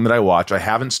this is one that I watch. I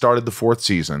haven't started the 4th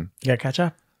season. You gotta catch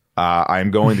up.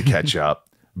 I'm going to catch up,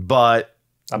 but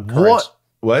I'm current.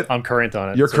 What? I'm current on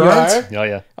it. You're current? Oh,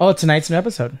 yeah. Oh, tonight's an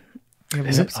episode.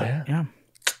 Is it? Oh, yeah.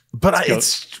 But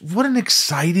what an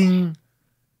exciting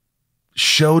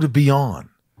show to be on.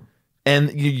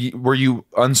 And were you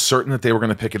uncertain that they were going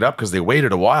to pick it up? Because they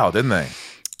waited a while, didn't they?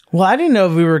 Well, I didn't know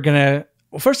if we were going to...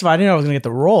 Well, first of all, I didn't know I was going to get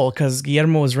the role because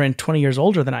Guillermo was written 20 years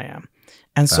older than I am.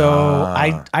 And so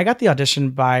I got the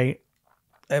audition by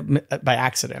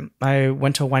accident. I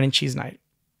went to a wine and cheese night.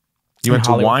 You went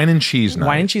to wine and cheese night?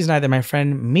 Wine and cheese night that my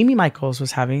friend Mimi Michaels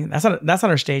was having. That's not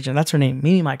her stage, and that's her name,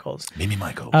 Mimi Michaels. Mimi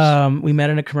Michaels. We met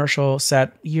in a commercial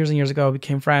set years and years ago,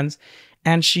 became friends.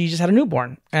 And she just had a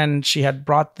newborn, and she had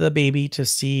brought the baby to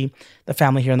see the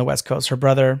family here on the West Coast. Her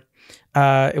brother,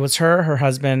 it was her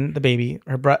husband, the baby,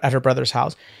 at her brother's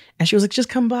house. And she was like, just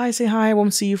come by, say hi. I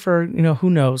won't see you for, who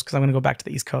knows, because I'm going to go back to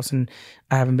the East Coast, and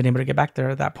I haven't been able to get back there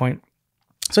at that point.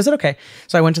 So I said, okay.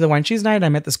 So I went to the wine cheese night, and I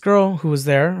met this girl who was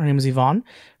there. Her name was Yvonne,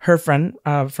 her friend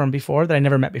from before that I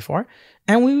never met before.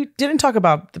 And we didn't talk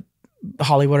about the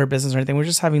Hollywood or business or anything. We're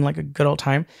just having a good old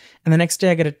time. And the next day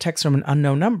I get a text from an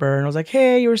unknown number, and I was like,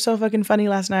 hey, you were so fucking funny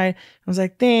last night. I was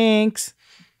like, thanks.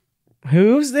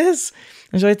 Who's this?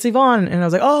 And so it's Yvonne. And I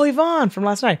was like, oh, Yvonne from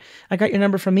last night. I got your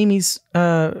number from Mimi's.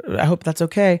 I hope that's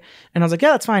okay. And I was like,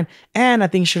 yeah, that's fine. And I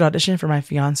think you should audition for my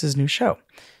fiance's new show.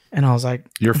 And I was like,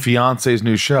 your fiance's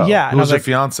new show? Yeah. Who's your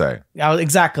fiance? I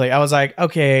was like,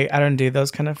 okay, I don't do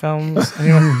those kind of films.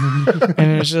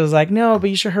 And she was like, no, but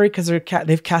you should hurry because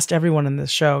they've cast everyone in this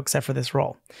show except for this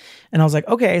role. And I was like,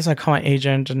 okay. So I call my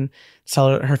agent and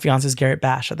tell her fiance is Garrett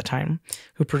Bash at the time,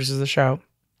 who produces the show.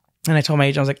 And I told my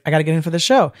agent, I was like, I got to get in for this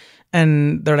show.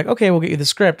 And they're like, okay, we'll get you the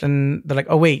script. And they're like,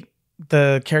 oh, wait,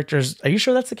 the characters, are you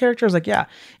sure that's the character? I was like, yeah,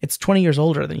 it's 20 years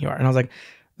older than you are. And I was like,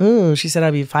 oh, she said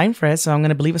I'd be fine for it, so I'm going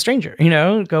to believe a stranger,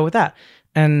 go with that.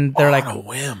 And they're like,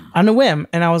 on a whim.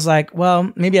 And I was like,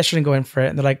 well, maybe I shouldn't go in for it.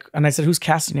 And they're like, and I said, who's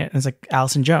casting it? And it's like,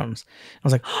 Allison Jones. I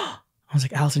was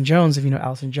like, Allison Jones, if you know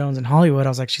Allison Jones in Hollywood, I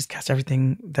was like, she's cast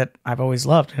everything that I've always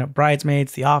loved.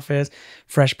 Bridesmaids, The Office,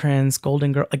 Fresh Prince,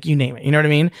 Golden Girl, you name it. You know what I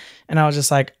mean? And I was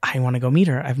just like, I want to go meet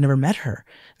her. I've never met her.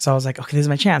 So I was like, okay, this is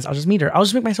my chance. I'll just meet her. I'll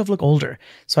just make myself look older.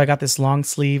 So I got this long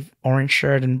sleeve orange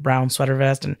shirt and brown sweater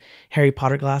vest and Harry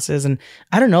Potter glasses. And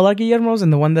I don't know, Guillermo's,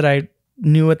 and the one that I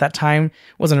knew at that time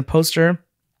was on a poster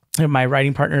in my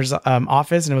writing partner's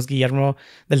office, and it was Guillermo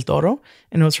del Toro,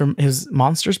 and it was from his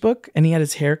Monsters book, and he had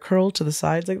his hair curled to the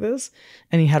sides like this,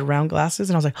 and he had round glasses,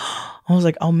 and I was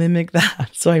like, I'll mimic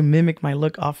that. So I mimicked my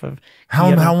look off of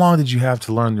How long did you have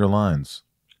to learn your lines?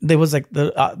 There was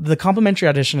the complimentary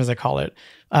audition, as I call it.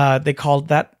 They called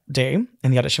that day,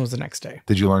 and the audition was the next day.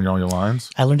 Did you learn all your lines?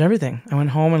 I learned everything. I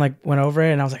went home and went over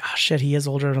it, and I was like, oh shit, he is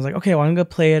older. And I was like, okay, well, I'm gonna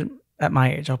play it at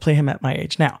my age. I'll play him at my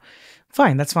age now.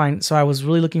 Fine, that's fine. So I was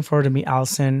really looking forward to meet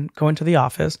Allison, go into the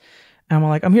office, and I'm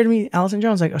like, I'm here to meet Allison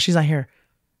Jones. Like, oh, she's not here.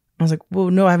 I was like, well,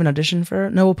 no, I haven't auditioned for her.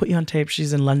 No, we'll put you on tape.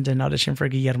 She's in London, audition for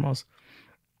Guillermo's.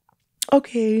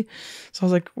 Okay. So I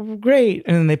was like, well, great.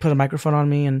 And then they put a microphone on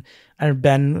me, and I had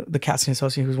Ben, the casting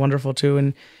associate, who's wonderful too.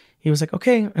 And he was like,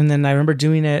 okay. And then I remember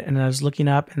doing it, and I was looking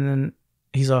up, and then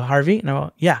he's like, Harvey? And I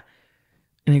go, yeah.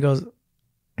 And he goes,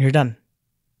 you're done.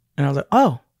 And I was like,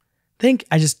 oh,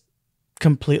 I just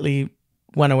completely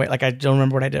went away. Like, I don't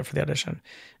remember what I did for the audition.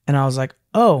 And I was like,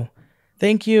 oh,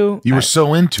 thank you. You were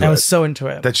so into it. I was so into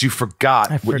it. That you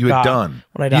forgot what you had done.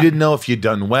 What I done. You didn't know if you'd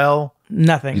done well.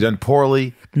 Nothing. You done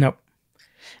poorly. Nope.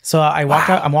 So I walk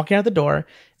out. I'm walking out the door,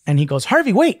 and he goes,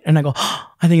 Harvey, wait. And I go,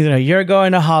 oh, I think you're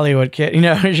going to Hollywood, kid.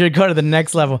 You should go to the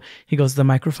next level. He goes, the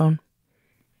microphone.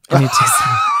 And he takes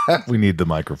We need the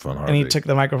microphone, Harvey. And he took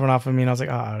the microphone off of me, and I was like,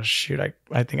 oh, shoot,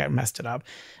 I think I messed it up.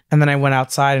 And then I went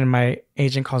outside, and my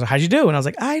agent calls, how'd you do? And I was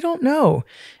like, I don't know.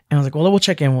 And I was like, well, we'll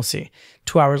check in, we'll see.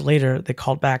 2 hours later, they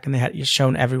called back, and they had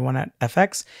shown everyone at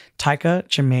FX, Taika,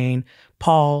 Jermaine,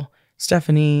 Paul,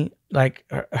 Stephanie, like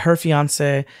her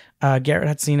fiance, Garrett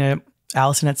had seen it,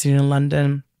 Allison had seen it in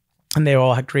London, and they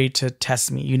all agreed to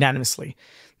test me unanimously.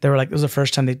 They were like, it was the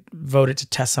first time they voted to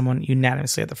test someone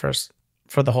unanimously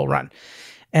for the whole run.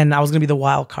 And I was going to be the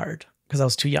wild card because I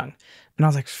was too young. And I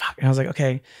was like, fuck. And I was like,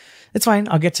 okay, it's fine.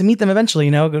 I'll get to meet them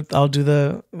eventually. I'll do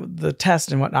the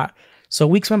test and whatnot. So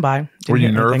weeks went by. Were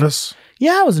you nervous?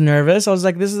 Yeah, I was nervous. I was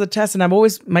like, this is a test.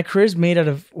 And my career's made out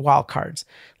of wild cards.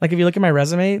 Like if you look at my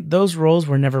resume, those roles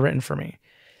were never written for me.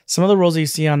 Some of the roles that you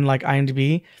see on like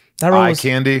IMDb, that role was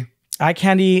Eye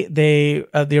Candy. The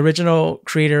original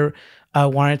creator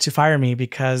wanted to fire me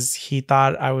because he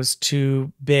thought I was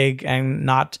too big and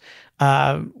not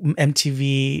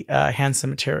MTV handsome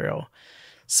material.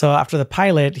 So after the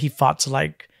pilot, he fought to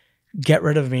like get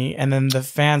rid of me, and then the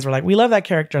fans were like, we love that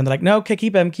character, and they're like, no, okay,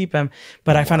 keep him.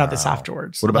 But I found out this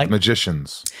afterwards. What about the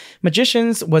Magicians?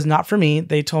 Magicians was not for me.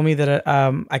 They told me that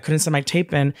I couldn't send my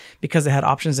tape in because they had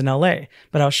options in LA,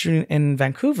 but I was shooting in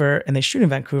Vancouver, and they shoot in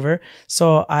Vancouver,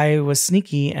 so I was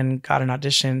sneaky and got an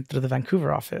audition through the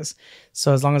Vancouver office.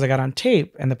 So as long as I got on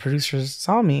tape and the producers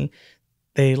saw me,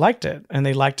 they liked it, and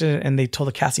they told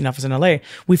the casting office in LA,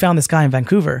 we found this guy in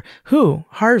Vancouver. Who?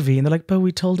 Harvey. And they're like, but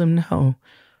we told him no.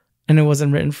 And it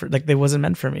wasn't written for, like, they wasn't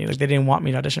meant for me. Like, they didn't want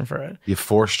me to audition for it. You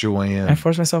forced your way in. I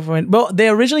forced myself in. Well, they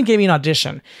originally gave me an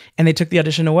audition, and they took the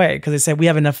audition away because they said, we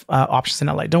have enough options in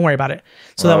LA. Don't worry about it.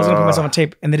 So I was going to put myself on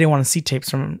tape, and they didn't want to see tapes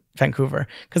from Vancouver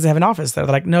because they have an office there.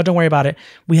 They're like, no, don't worry about it.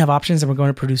 We have options, and we're going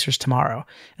to producers tomorrow.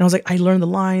 And I was like, I learned the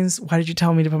lines. Why did you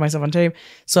tell me to put myself on tape?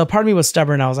 So a part of me was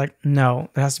stubborn. I was like, no,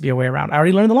 there has to be a way around. I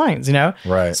already learned the lines,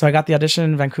 Right. So I got the audition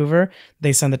in Vancouver.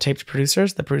 They sent the tape to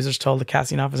producers. The producers told the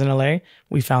casting office in LA,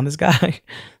 we found this guy.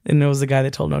 And it was the guy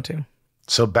they told no to.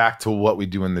 So back to what we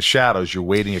do in the shadows. You're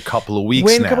waiting a couple of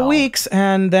weeks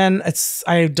and then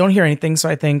I don't hear anything. So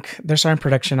I think they're starting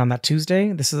production on that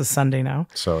Tuesday. This is a Sunday now.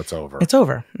 So it's over. It's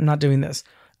over. I'm not doing this.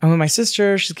 I'm with my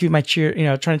sister. She's keeping my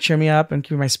trying to cheer me up and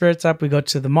keeping my spirits up. We go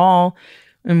to the mall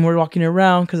and we're walking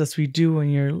around because that's what you do when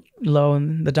you're low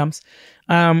in the dumps.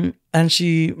 And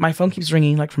my phone keeps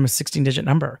ringing like from a 16-digit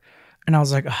number. And I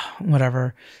was like, oh,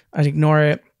 whatever. I'd ignore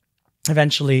it.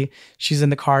 Eventually, she's in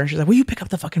the car and she's like, will you pick up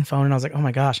the fucking phone? And I was like, oh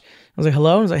my gosh. I was like,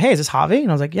 hello? And I was like, hey, is this Harvey? And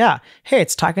I was like, yeah. Hey,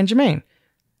 it's Taika and Jermaine.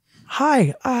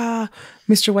 Hi,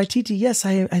 Mr. Waititi. Yes,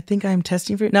 I think I'm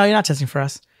testing for you. No, you're not testing for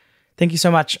us. Thank you so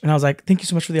much. And I was like, thank you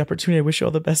so much for the opportunity. I wish you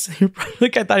all the best.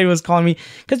 Like, I thought he was calling me.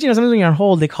 Because, sometimes when you're on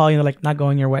hold, they call you, they're like, not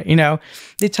going your way.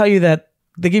 They tell you that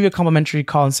they give you a complimentary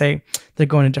call and say they're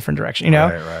going a different direction,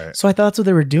 Right. So I thought that's what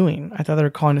they were doing. I thought they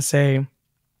were calling to say,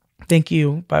 thank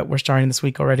you, but we're starting this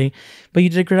week already. But you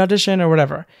did a great audition or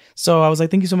whatever. So I was like,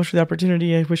 thank you so much for the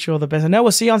opportunity. I wish you all the best. And no,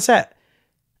 we'll see you on set.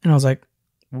 And I was like,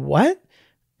 what?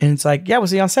 And it's like, yeah, we'll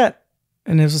see you on set.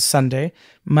 And it was a Sunday.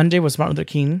 Monday was Martin Luther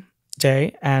King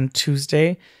Day. And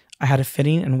Tuesday, I had a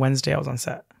fitting. And Wednesday, I was on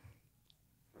set.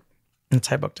 And that's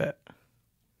how I booked it.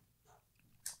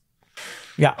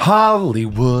 Yeah.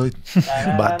 Hollywood.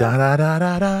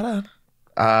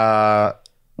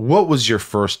 What was your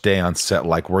first day on set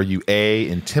like? Were you A,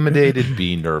 intimidated,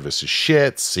 B, nervous as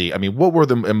shit, C, what were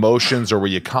the emotions, or were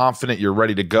you confident you're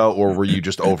ready to go, or were you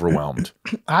just overwhelmed?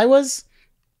 I was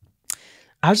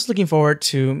just looking forward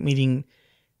to meeting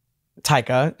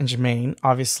Taika and Jermaine,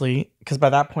 obviously, because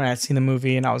by that point I'd seen the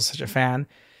movie and I was such a fan,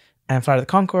 and Flight of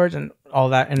the Conchords and all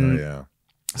that. And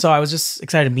so I was just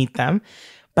excited to meet them.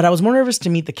 But I was more nervous to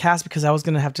meet the cast because I was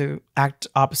going to have to act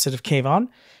opposite of Kayvon.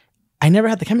 I never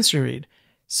had the chemistry read.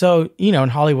 So, in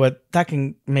Hollywood, that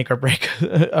can make or break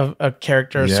a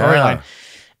character storyline.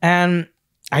 And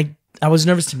I was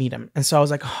nervous to meet him. And so I was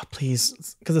like, oh,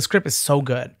 please, because the script is so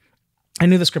good. I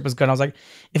knew the script was good. I was like,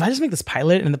 if I just make this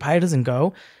pilot and the pilot doesn't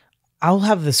go, I'll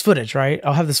have this footage, right?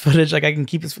 I'll have this footage. Like, I can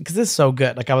keep this because this is so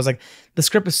good. Like, I was like, the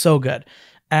script is so good.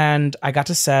 And I got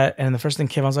to set, and the first thing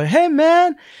came, I was like, hey,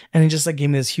 man. And he just like gave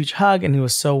me this huge hug, and he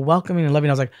was so welcoming and loving.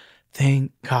 I was like,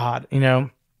 thank God,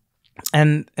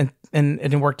 And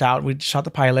it worked out. We shot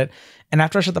the pilot. And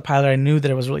after I shot the pilot, I knew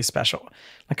that it was really special.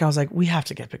 Like, I was like, we have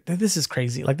to get picked. This is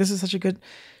crazy. Like, this is such a good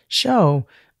show.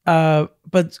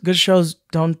 But good shows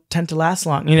don't tend to last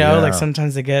long, Like,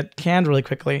 sometimes they get canned really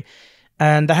quickly.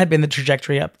 And that had been the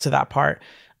trajectory up to that part.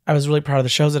 I was really proud of the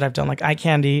shows that I've done. Like, Eye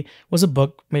Candy was a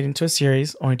book made into a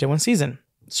series, only did one season.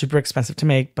 Super expensive to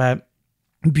make, but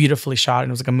beautifully shot. And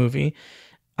it was like a movie.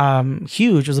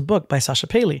 huge was a book by Sasha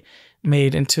Paley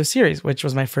made into a series, which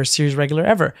was my first series regular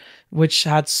ever, which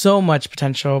had so much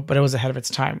potential, but it was ahead of its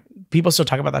time. People still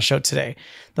talk about that show today.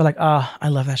 They're like, oh, I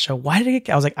love that show. Why did it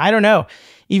get? I was like, I don't know.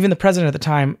 Even the president at the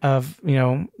time of,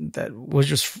 that was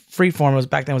just Freeform, was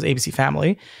back then was ABC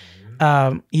Family.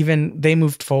 Even they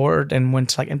moved forward and went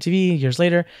to like MTV years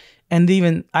later. And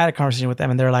even I had a conversation with them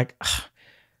and they're like,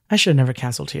 I should have never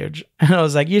canceled Huge. And I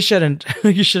was like, you shouldn't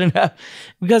have,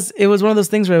 because it was one of those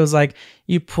things where it was like,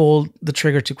 you pulled the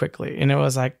trigger too quickly. And it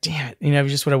was like, damn it, if you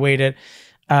just would have waited,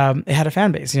 it had a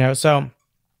fan base, So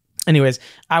anyways,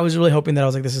 I was really hoping that I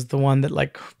was like, this is the one that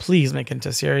like, please make it into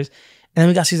a series. And then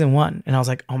we got season 1 and I was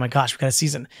like, oh my gosh, we got a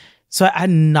season. So I had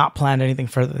not planned anything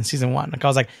further than season 1. Like I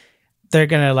was like, they're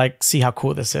going to like see how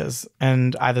cool this is.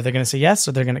 And either they're going to say yes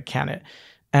or they're going to can it.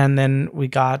 And then we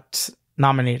got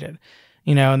nominated.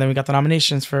 And then we got the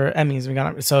nominations for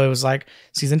Emmys. So it was like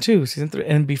season 2, season 3.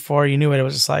 And before you knew it, it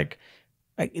was just like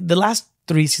the last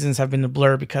 3 seasons have been a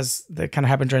blur because they kind of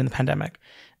happened during the pandemic.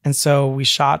 And so we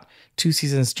shot 2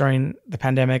 seasons during the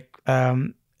pandemic,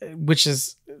 which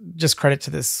is just credit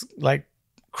to this like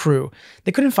crew.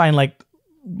 They couldn't find like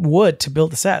wood to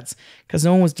build the sets because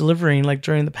no one was delivering like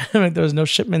during the pandemic. There was no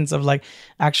shipments of like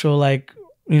actual like,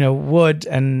 wood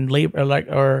and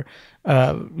labor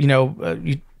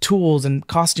tools and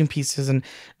costume pieces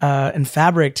and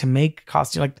fabric to make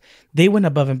costume. Like they went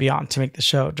above and beyond to make the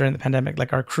show during the pandemic.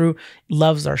 Like our crew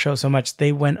loves our show so much.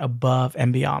 They went above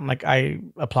and beyond. Like I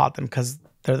applaud them because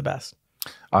they're the best.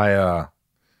 I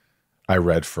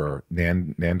read for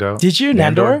Nando. Did you?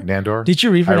 Nandor? Did you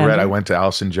read for Nandor? I went to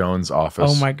Allison Jones'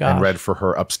 office. Oh my God. And read for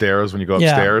her upstairs when you go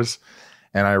upstairs.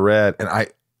 And I read, and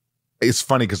it's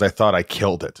funny because I thought I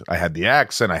killed it. I had the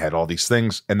accent, I had all these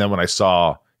things. And then when I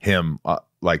saw him,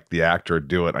 like the actor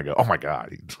do it, I go, oh my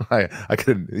God, I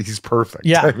couldn't, he's perfect.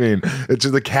 Yeah. I mean, it's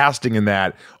just the casting in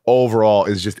that overall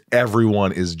is just,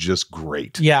 everyone is just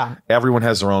great. Yeah. Everyone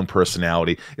has their own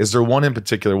personality. Is there one in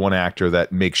particular, one actor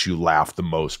that makes you laugh the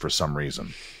most for some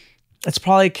reason? It's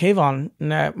probably Kayvon.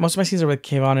 Most of my scenes are with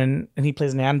Kayvon and he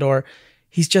plays Nandor.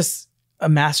 He's just a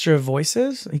master of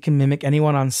voices. He can mimic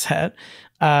anyone on set.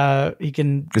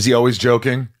 Is he always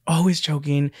joking? Always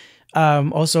joking.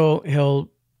 Also, he'll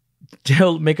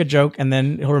make a joke and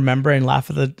then he'll remember and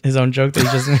laugh at his own joke that he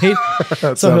just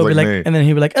made. So he'll be like, and then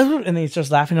he'll be like, oh, and then he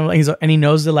starts laughing. And he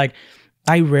knows that like,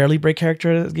 I rarely break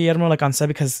character as Guillermo like on set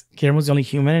because Guillermo's the only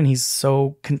human and he's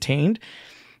so contained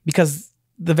because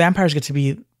the vampires get to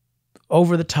be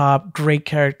over the top, great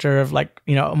character of like,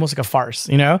 almost like a farce,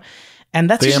 and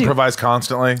that's they improvise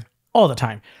constantly all the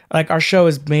time. Like our show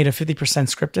is made of 50%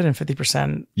 scripted and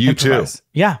 50% improvised. Too.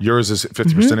 Yeah. Yours is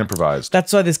 50% improvised.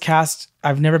 That's why this cast,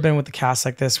 I've never been with a cast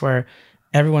like this where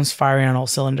everyone's firing on all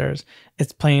cylinders.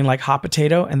 It's playing like hot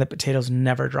potato and the potatoes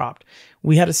never dropped.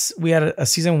 We had a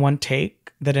season 1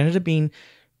 take that ended up being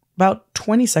about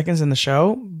 20 seconds in the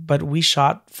show, but we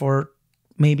shot for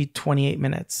maybe 28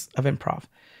 minutes of improv.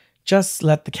 Just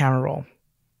let the camera roll.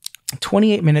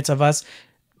 28 minutes of us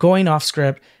going off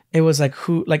script. It was like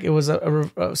it was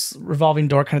a revolving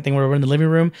door kind of thing where we're in the living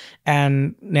room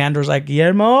and Nandor's like,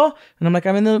 Guillermo, and I'm like,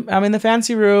 I'm in the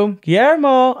fancy room.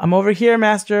 Guillermo, I'm over here,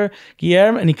 master.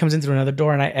 Guillermo, and he comes in through another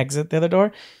door and I exit the other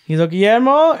door. He's like,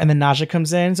 Guillermo, and then Naja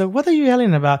comes in. So what are you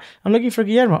yelling about? I'm looking for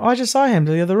Guillermo. Oh, I just saw him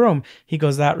to the other room. He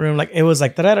goes that room. Like it was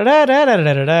like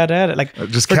like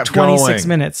just for kept 26 going.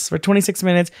 minutes. For 26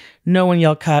 minutes, no one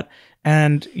yelled cut.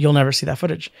 And you'll never see that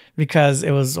footage because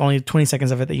it was only 20 seconds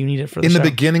of it that you needed for the show. In the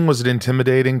beginning, was it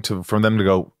intimidating for them to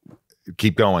go,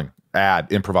 keep going,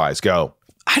 add, improvise, go?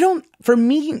 For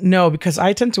me, no, because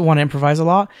I tend to want to improvise a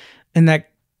lot. And that,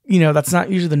 that's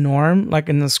not usually the norm. Like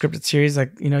in the scripted series,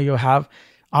 like, you'll have,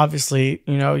 obviously,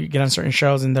 you get on certain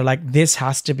shows and they're like, this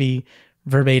has to be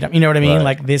verbatim. You know what I mean? Right.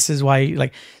 Like this is why,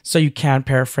 like, so you can't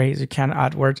paraphrase, you can't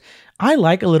add words. I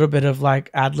like a little bit of like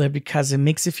ad lib because it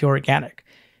makes it feel organic.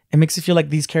 It makes it feel like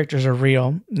these characters are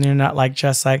real. They're not like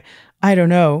just like, I don't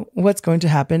know what's going to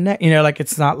happen next. Like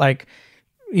it's not like,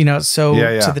 to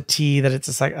the T that it's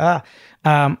just like,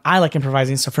 I like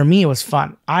improvising. So for me, it was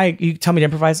fun. You tell me to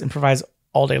improvise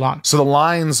all day long. So the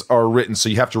lines are written, so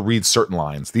you have to read certain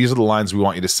lines. These are the lines we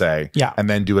want you to say. Yeah. And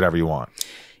then do whatever you want.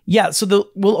 Yeah. So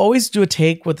we'll always do a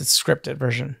take with the scripted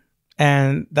version.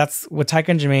 And that's what Taika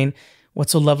and Jermaine,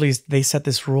 what's so lovely is they set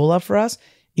this rule up for us.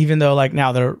 Even though like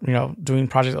now they're, doing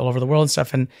projects all over the world and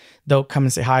stuff and they'll come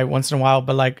and say hi once in a while,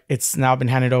 but like it's now been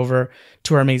handed over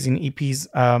to our amazing EPs,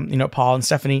 Paul and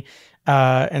Stephanie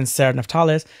and Sarah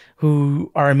Naftales,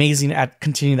 who are amazing at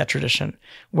continuing that tradition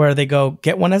where they go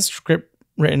get one as script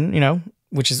written,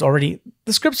 which is already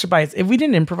the scripts are biased. If we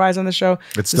didn't improvise on the show,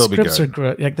 It'd still be scripts good. are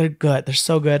good. Like they're good. They're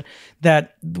so good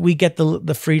that we get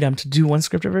the freedom to do one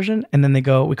scripted version, and then we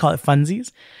call it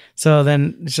funsies. So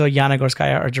Yana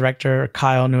Gorskaya, our director,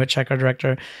 Kyle Nowicek, our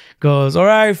director, goes, all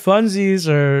right, funsies,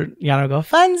 or Yana will go,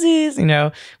 funsies, you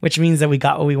know, which means that we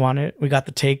got what we wanted. We got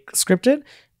the take scripted.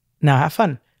 Now have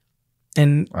fun.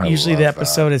 And usually the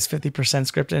episode is 50%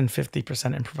 scripted and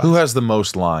 50% improvised. Who has the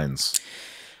most lines?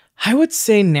 I would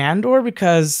say Nandor,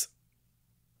 because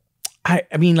I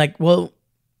mean, like, well,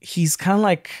 he's kind of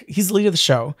like, he's the lead of the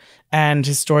show, and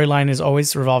his storyline is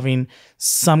always revolving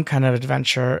some kind of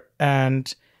adventure,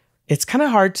 and it's kind of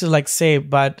hard to like say,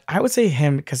 but I would say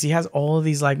him, because he has all of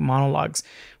these like monologues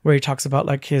where he talks about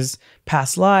like his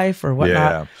past life or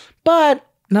whatnot. Yeah. But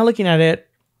now looking at it,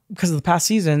 because of the past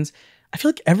seasons, I feel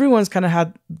like everyone's kind of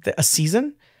had a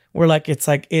season where like it's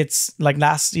like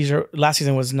last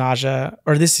season was nausea,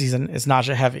 or this season is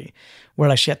nausea heavy, where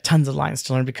like she had tons of lines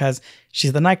to learn because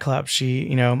she's at the nightclub. She,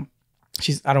 you know,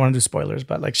 I don't want to do spoilers,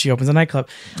 but like she opens a nightclub,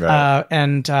 right.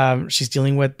 And she's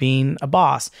dealing with being a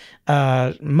boss,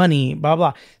 money, blah,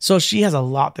 blah. So she has a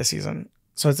lot this season.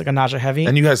 So it's like a nausea heavy.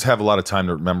 And you guys have a lot of time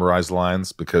to memorize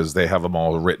lines because they have them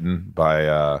all written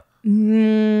by...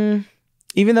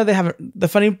 Even though they haven't, the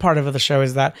funny part of the show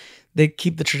is that they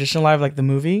keep the tradition alive, like the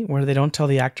movie, where they don't tell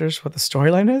the actors what the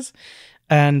storyline is.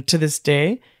 And to this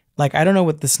day, like, I don't know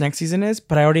what this next season is,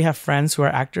 but I already have friends who are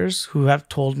actors who have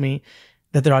told me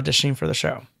that they're auditioning for the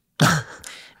show.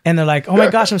 And they're like, oh my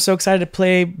gosh, I'm so excited to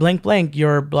play blank blank,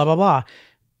 you're blah, blah, blah.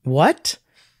 What?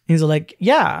 And he's like,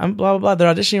 yeah, I'm blah, blah, blah.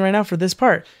 They're auditioning right now for this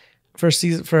part, for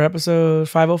episode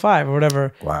 505 or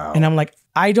whatever. Wow. And I'm like,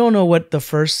 I don't know what the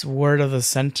first word of the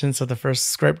sentence of the first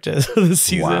script is of the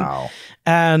season. Wow.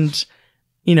 And,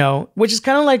 you know, which is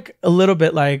kind of like a little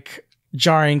bit like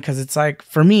jarring, because it's like,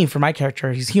 for me, for my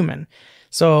character, he's human.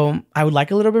 So I would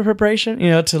like a little bit of preparation, you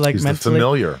know, to like he's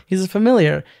mentally. He's a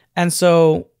familiar. And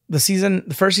so the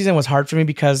first season was hard for me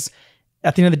because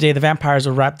at the end of the day, the vampires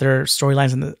would wrap their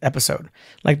storylines in the episode.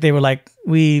 Like they were like,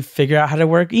 we figure out how to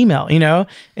work email, you know,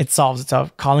 it solves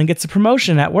itself. Colin gets a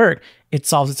promotion at work. It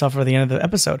solves itself for the end of the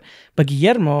episode. But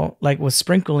Guillermo like was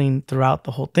sprinkling throughout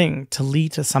the whole thing to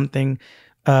lead to something,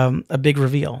 a big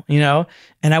reveal, you know?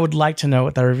 And I would like to know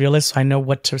what that reveal is, so I know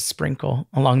what to sprinkle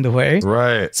along the way.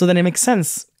 Right. So then it makes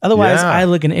sense. Otherwise, I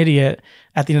look an idiot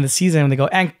at the end of the season when they go,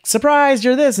 and surprise,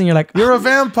 you're this. And you're like, you're a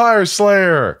vampire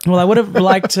slayer. Well, I would have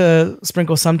liked to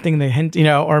sprinkle something they hint, you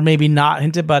know, or maybe not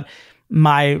hinted, but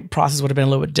my process would have been a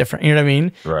little bit different. You know what I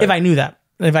mean? Right. If I knew that.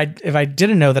 If I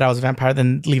didn't know that I was a vampire,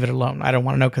 then leave it alone. I don't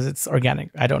want to know because it's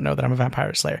organic. I don't know that I'm a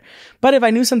vampire slayer. But if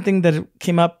I knew something that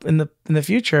came up in the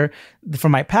future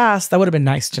from my past, that would have been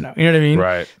nice to know. You know what I mean?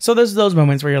 Right. So there's those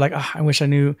moments where you're like, oh, I wish I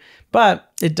knew.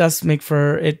 But it does make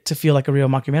for it to feel like a real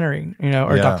mockumentary, you know,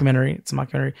 or documentary. It's a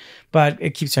mockumentary, but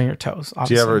it keeps you on your toes.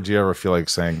 Obviously. Do you ever feel like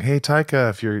saying, "Hey,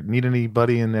 Taika, if you need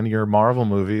anybody in any of your Marvel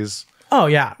movies?" Oh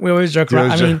yeah, we always joke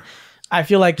around. I mean, I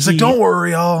feel like he's like, "Don't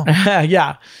worry, y'all."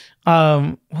 Yeah.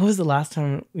 What was the last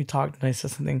time we talked and I said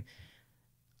something?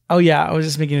 Oh yeah, I was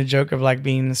just making a joke of like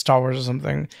being Star Wars or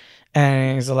something,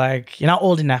 and he's like, "You're not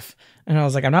old enough," and I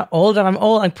was like, "I'm not old enough. I'm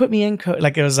old. Like put me in."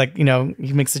 Like it was like, you know,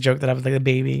 he makes a joke that I was like the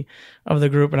baby of the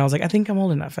group, and I was like, "I think I'm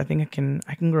old enough. I think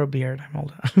I can grow a beard. I'm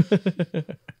old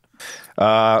enough."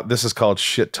 This is called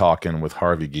Shit Talking with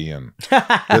Harvey Guillen.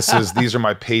 These are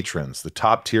my patrons, the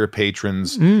top tier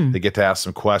patrons. They get to ask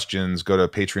some questions. Go to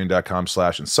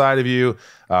patreon.com/inside of you.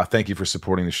 Thank you for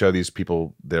supporting the show. These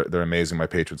people, they're amazing. My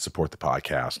patrons support the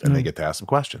podcast and they get to ask some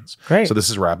questions. Great. So this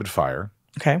is rapid fire.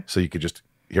 Okay. So you could just,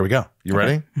 here we go. You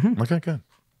ready? Mm-hmm. Okay, good.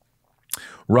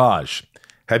 Raj,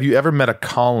 have you ever met a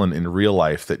Colin in real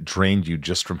life that drained you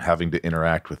just from having to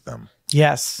interact with them?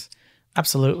 Yes,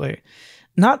 absolutely.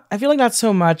 I feel like not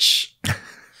so much.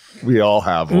 We all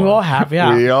have one. We all have,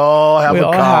 yeah. We all have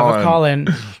a Colin.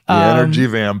 The energy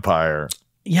vampire.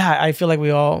 Yeah, I feel like we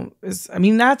all,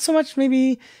 not so much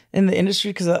maybe in the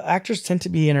industry because the actors tend to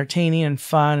be entertaining and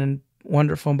fun and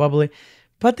wonderful and bubbly.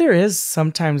 But there is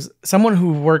sometimes someone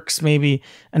who works maybe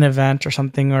an event or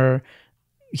something, or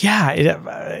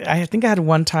I think I had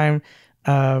one time,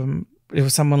 it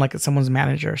was someone like someone's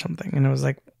manager or something. And it was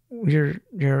like,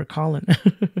 you're Colin.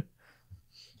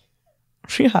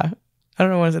 Yeah, I don't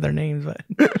know what to say their names, but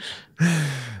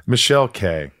Michelle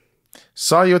K.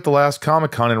 Saw you at the last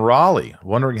Comic-Con in Raleigh.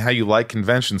 Wondering how you like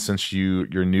conventions since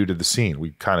you're new to the scene. We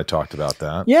kind of talked about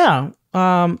that. Yeah,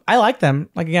 I like them.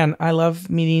 Like again, I love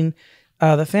meeting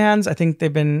the fans. I think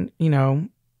they've been, you know,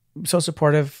 so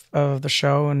supportive of the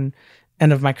show and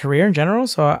of my career in general.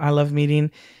 So I love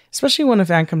meeting, especially when a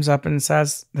fan comes up and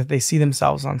says that they see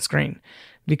themselves on screen,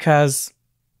 because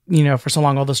for so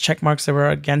long, all those check marks that were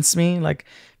against me, like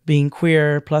being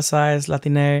queer, plus size,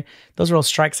 Latina, those were all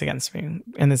strikes against me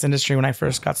in this industry when I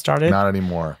first got started. Not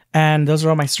anymore. And those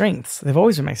are all my strengths. They've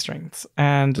always been my strengths.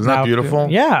 And isn't that beautiful?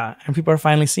 Yeah. And people are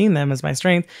finally seeing them as my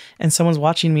strength. And someone's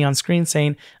watching me on screen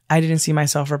saying, I didn't see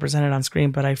myself represented on screen,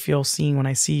 but I feel seen when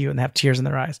I see you, and they have tears in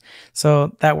their eyes.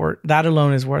 So that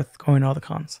alone is worth going to all the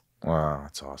cons. Wow,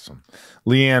 that's awesome.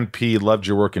 Leanne P, loved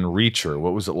your work in Reacher.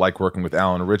 What was it like working with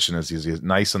Alan Ritchson? Is he as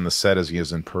nice on the set as he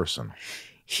is in person?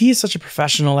 He's such a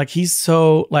professional. Like, he's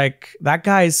so, like, that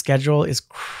guy's schedule is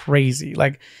crazy.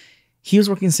 Like, he was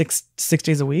working six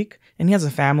days a week, and he has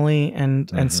a family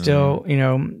and still,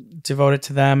 devoted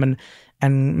to them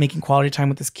and making quality time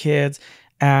with his kids,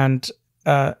 and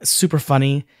super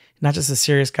funny. Not just a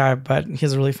serious guy, but he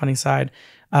has a really funny side.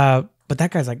 But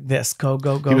that guy's like this, go.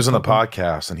 He was on the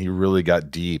podcast, and he really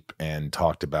got deep and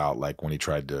talked about, like, when he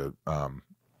tried to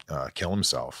kill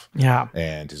himself,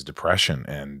 and his depression,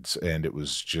 and it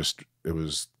was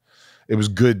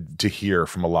good to hear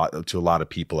from a lot of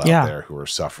people out there who are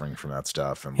suffering from that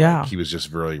stuff, and like, he was just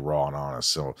very raw and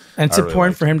honest. So, and it's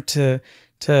important for him to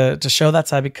show that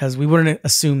side, because we wouldn't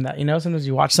assume that, sometimes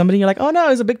you watch somebody and you're like, oh no,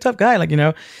 he's a big tough guy, like,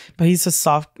 but he's a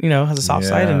soft, has a soft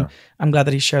side, and I'm glad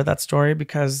that he shared that story,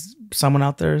 because someone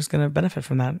out there is going to benefit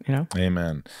from that,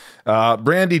 Amen.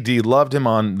 Brandy D, loved him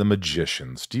on The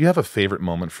Magicians. Do you have a favorite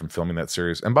moment from filming that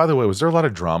series? And by the way, was there a lot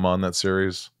of drama on that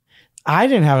series? I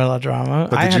didn't have a lot of drama.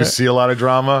 But did you see a lot of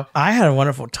drama? I had a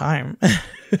wonderful time.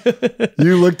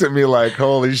 You looked at me like,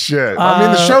 holy shit. I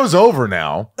mean, the show's over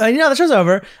now. The show's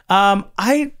over.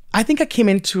 I think I came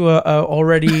into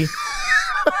already...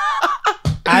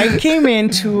 I came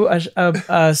into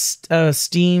a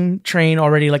steam train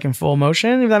already, like, in full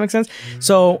motion, if that makes sense.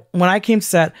 So when I came to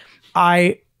set,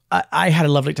 I had a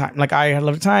lovely time. Like, I had a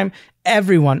lovely time.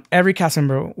 Every cast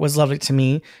member was lovely to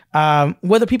me.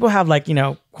 Whether people have, like,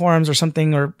 quorums or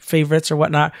something, or favorites or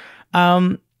whatnot,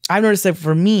 I've noticed that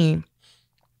for me,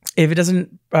 if it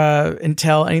doesn't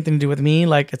entail anything to do with me,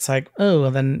 like, it's like, oh,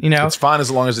 well, then, it's fine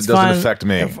as long as it doesn't affect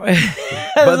me.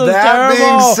 But that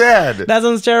being said, that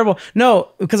sounds terrible. No,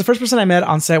 because the first person I met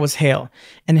on set was Hale,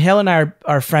 and Hale and I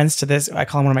are friends to this. I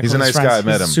call him one of my closest friends. He's a nice guy. I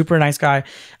met him. Super nice guy.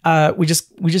 We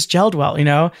just gelled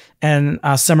well, And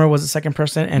Summer was the second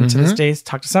person, and to this day,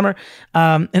 talk to Summer.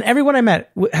 And everyone I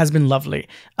met has been lovely,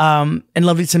 and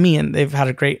lovely to me, and they've had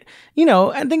a great.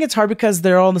 I think it's hard because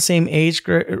they're all in the same age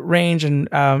range, and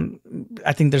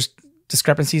I think there's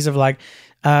discrepancies of, like,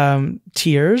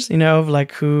 tiers, of,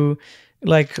 like, who.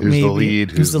 Like, who's maybe the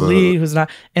lead, who's the lead, who's not,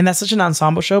 and that's such an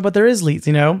ensemble show. But there is leads,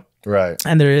 right?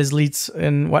 And there is leads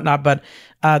and whatnot. But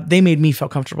they made me feel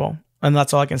comfortable, and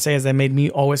that's all I can say is they made me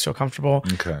always feel comfortable.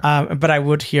 Okay. But I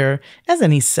would hear, as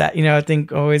any set, I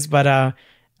think always.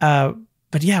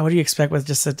 But yeah, what do you expect with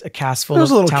just a cast full of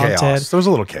talented? Chaos. There was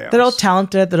a little chaos. They're all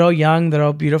talented. They're all young. They're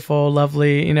all beautiful,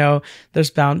 lovely. There's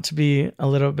bound to be a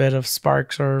little bit of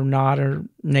sparks or not, or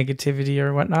negativity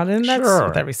or whatnot. And that's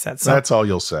with every set. So that's all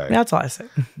you'll say. That's all I say.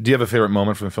 Do you have a favorite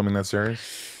moment from filming that series?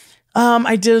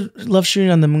 I did love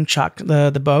shooting on the Moonchok,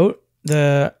 the boat.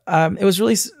 It was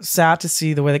really sad to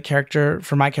see the way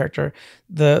for my character,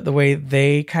 the way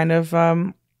they kind of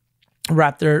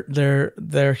wrap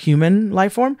their human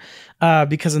life form,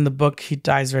 because in the book he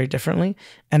dies very differently,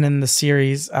 and in the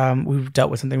series we've dealt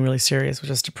with something really serious,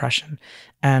 which is depression.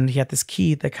 And he had this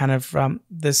key that kind of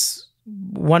this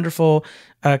wonderful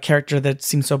character that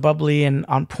seemed so bubbly and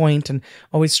on point and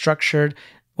always structured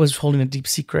was holding a deep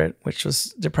secret, which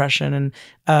was depression.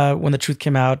 And when the truth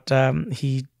came out,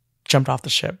 he jumped off the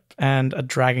ship, and a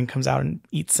dragon comes out and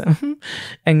eats him.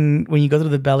 And when you go through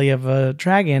the belly of a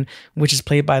dragon, which is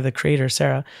played by the creator,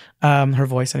 Sara, her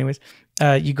voice anyways,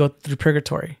 you go through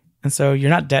purgatory. And so you're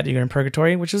not dead, you're in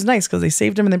purgatory, which is nice because they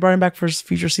saved him and they brought him back for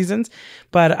future seasons.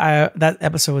 But that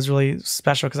episode was really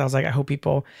special because I was like, I hope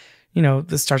people,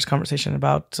 this starts a conversation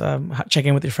about checking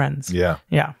in with your friends. Yeah.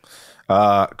 Yeah.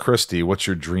 Christy, what's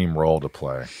your dream role to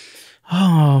play?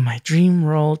 Oh, my dream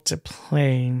role to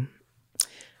play.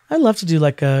 I'd love to do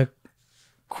like a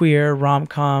queer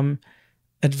rom-com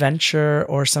adventure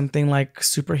or something like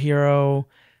superhero,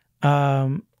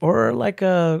 or like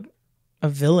a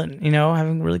villain, I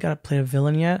haven't really got to play a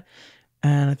villain yet.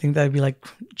 And I think that'd be like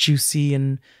juicy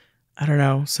and I don't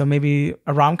know. So maybe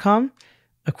a rom-com,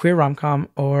 a queer rom-com,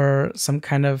 or some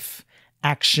kind of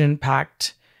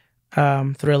action-packed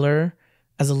thriller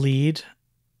as a lead.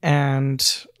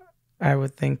 And I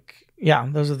would think, yeah,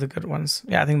 those are the good ones.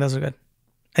 Yeah, I think those are good.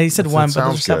 And you said one, but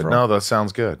there's several. No, that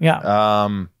sounds good. Yeah.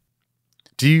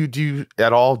 Do you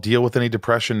at all deal with any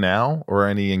depression now or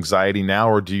any anxiety now,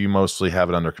 or do you mostly have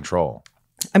it under control?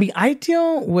 I mean, I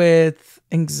deal with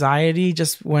anxiety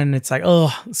just when it's like, oh,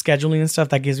 scheduling and stuff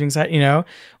that gives me anxiety,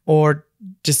 or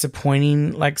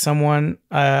disappointing like someone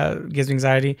gives me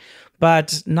anxiety,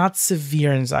 but not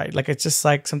severe anxiety. Like it's just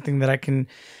like something that I can,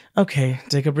 okay,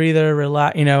 take a breather,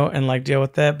 relax, and like deal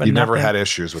with it. But you never had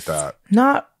issues with that.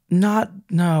 Not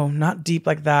deep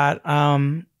like that.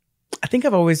 I think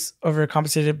I've always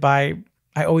overcompensated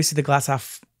I always see the glass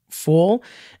half full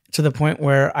to the point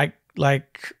where I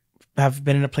like have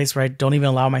been in a place where I don't even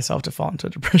allow myself to fall into a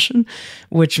depression,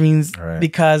 which means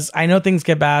because I know things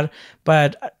get bad,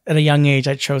 but at a young age,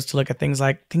 I chose to look at things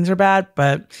like things are bad,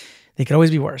 but they could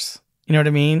always be worse. You know what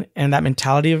I mean? And that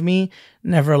mentality of me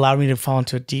never allowed me to fall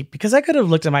into a deep, because I could have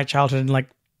looked at my childhood and like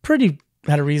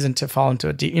had a reason to fall into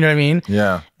a deep, you know what I mean?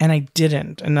 Yeah. And I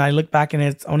didn't. And I look back and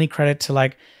it's only credit to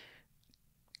like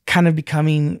kind of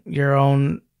becoming your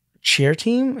own cheer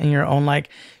team and your own like,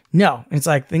 no, it's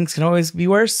like things can always be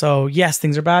worse. So yes,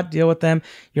 things are bad. Deal with them.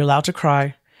 You're allowed to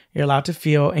cry. You're allowed to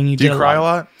feel. And you do you cry a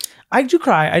lot? I do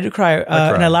cry.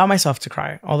 And I allow myself to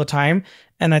cry all the time.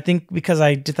 And I think because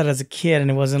I did that as a kid and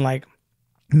it wasn't like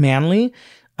manly,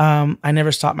 I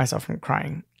never stopped myself from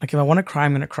crying. Like if I want to cry,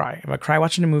 I'm going to cry. If I cry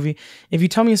watching a movie, if you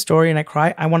tell me a story and I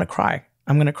cry, I want to cry.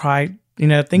 I'm going to cry,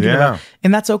 thinking about it.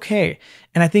 And that's okay.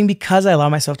 And I think because I allow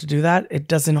myself to do that, it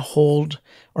doesn't hold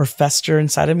or fester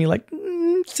inside of me like,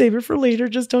 save it for later.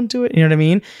 Just don't do it. You know what I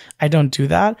mean? I don't do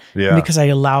that because I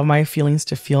allow my feelings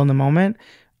to feel in the moment.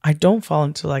 I don't fall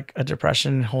into like a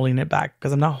depression and holding it back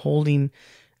because I'm not holding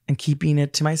and keeping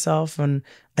it to myself. And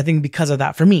I think because of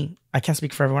that, for me, I can't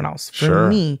speak for everyone else. For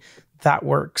me, that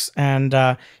works. And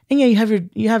yeah, you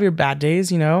have your bad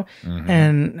days, and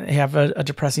you have a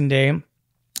depressing day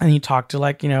and you talk to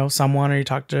like, someone, or you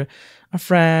talk to a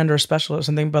friend or a specialist or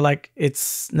something, but like,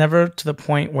 it's never to the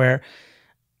point where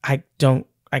I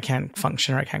can't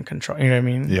function or I can't control. You know what I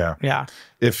mean? Yeah. Yeah.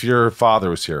 If your father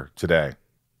was here today,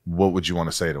 what would you want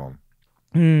to say to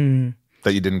him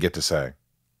that you didn't get to say?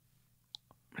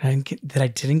 That I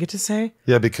didn't get to say?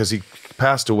 Yeah, because he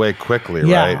passed away quickly,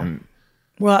 right? And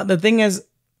well, the thing is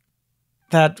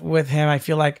that with him, I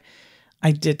feel like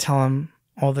I did tell him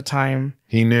all the time.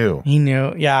 He knew.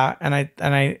 Yeah. And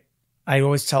I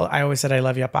always said I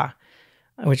love you, pa,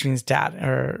 which means dad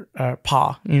or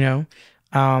pa,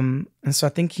 and so I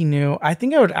think he knew. I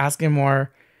think I would ask him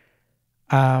more,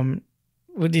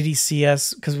 what did he see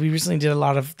us? Because we recently did a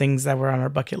lot of things that were on our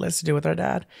bucket list to do with our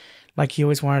dad. Like he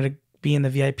always wanted to be in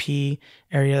the VIP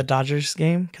area of the Dodgers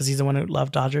game because he's the one who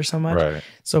loved Dodgers so much. Right.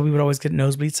 So we would always get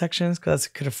nosebleed sections because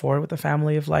could afford with a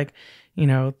family of like,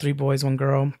 3 boys, 1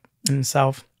 girl, and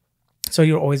himself. So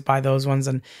you would always buy those ones.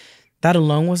 And that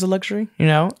alone was a luxury,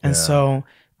 And so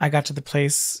I got to the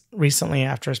place recently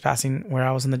after his passing where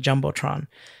I was in the Jumbotron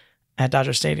at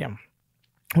Dodger Stadium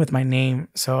with my name.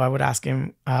 So I would ask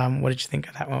him, what did you think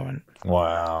of that moment?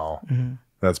 Wow. Mm-hmm.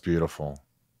 That's beautiful.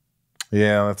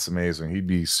 Yeah, that's amazing. He'd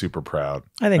be super proud.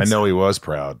 I know he was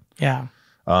proud. Yeah.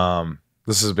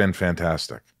 This has been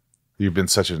fantastic. You've been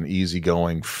such an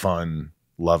easygoing, fun,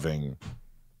 loving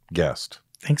guest.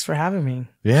 Thanks for having me.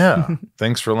 Yeah.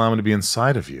 Thanks for allowing me to be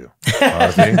inside of you,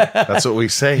 Harvey. That's what we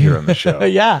say here on the show.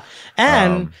 Yeah.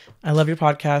 And I love your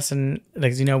podcast. And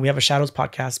like, we have a Shadows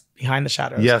podcast, Behind the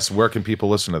Shadows. Yes. Where can people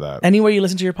listen to that? Anywhere you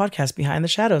listen to your podcast, Behind the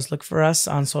Shadows. Look for us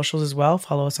on socials as well.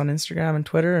 Follow us on Instagram and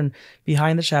Twitter. And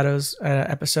Behind the Shadows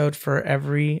episode for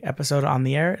every episode on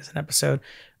the air is an episode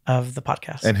of the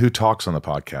podcast. And who talks on the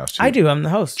podcast? I do. I'm the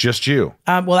host. Just you?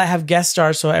 Well, I have guest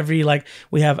stars. So we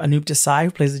have Anoop Desai,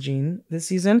 who plays the Gene this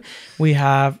season. We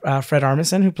have Fred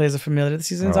Armisen, who plays the Familiar this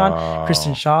season's on.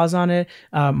 Kristen Shaw's on it.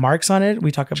 Mark's on it.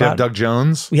 We talk about... Do you have Doug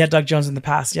Jones? We had Doug Jones in the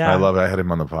past, yeah. I love it. I had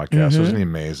him on the podcast. Wasn't he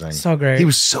amazing? So great. He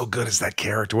was so good as that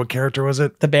character. What character was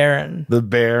it? The Baron. The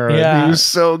Baron. Yeah. He was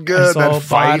so good. His that whole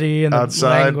fight body and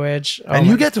outside. the language. And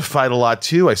you get to fight a lot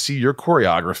too. I see your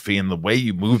choreography and the way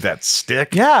you move that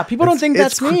stick. Yeah, people don't think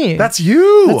that's me. That's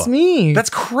you. That's me. That's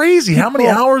crazy. How many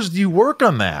hours do you work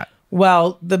on that?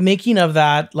 Well, the making of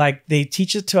that, like they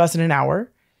teach it to us in an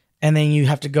hour, and then you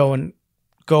have to go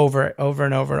over it over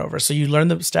and over and over. So you learn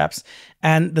the steps.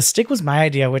 And the stick was my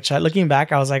idea, which looking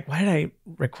back, I was like, why did I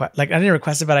request? Like I didn't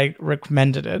request it, but I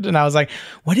recommended it. And I was like,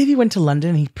 what if he went to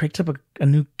London and he picked up a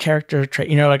new character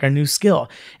trait, like a new skill?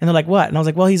 And they're like, what? And I was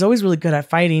like, well, he's always really good at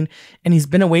fighting, and he's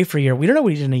been away for a year. We don't know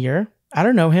what he did in a year. I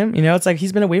don't know him. It's like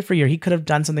he's been away for a year. He could have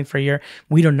done something for a year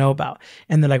we don't know about.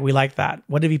 And they're like, we like that.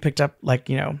 What if he picked up like,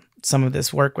 some of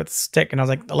this work with stick? And I was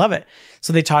like, I love it.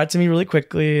 So they taught it to me really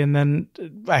quickly. And then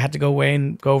I had to go away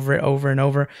and go over it over and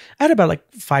over. I had about like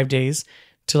 5 days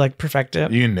to like perfect it.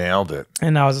 You nailed it.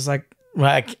 And I was just like,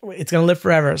 well, it's going to live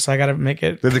forever. So I got to make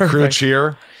it Did the crew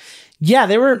cheer? Yeah,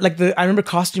 they were like I remember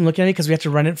costume looking at me because we had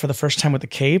to run it for the first time with the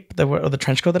cape or the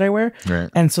trench coat that I wear. Right.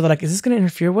 And so they're like, is this going to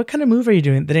interfere? What kind of move are you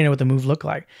doing? They didn't know what the move looked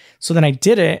like. So then I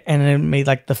did it and it made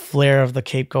like the flare of the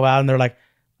cape go out. And they're like,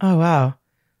 oh, wow,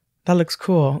 that looks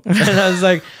cool. And I was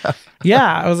like,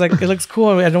 yeah, I was like, it looks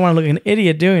cool. I don't want to look like an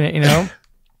idiot doing it, you know?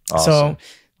 Awesome. So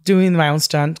doing my own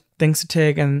stunt, thanks to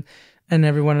Tig and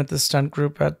everyone at the stunt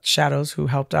group at Shadows who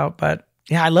helped out. But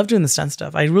yeah, I love doing the stunt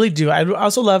stuff. I really do. I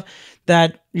also love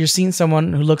that you're seeing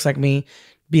someone who looks like me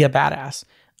be a badass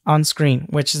on screen,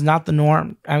 which is not the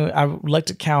norm. I would like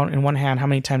to count in one hand how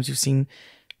many times you've seen,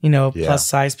 plus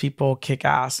size people kick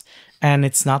ass, and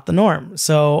it's not the norm.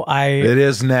 So it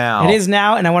is now. It is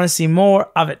now, and I want to see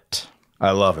more of it.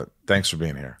 I love it. Thanks for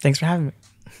being here. Thanks for having me.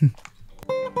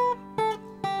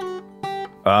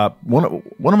 One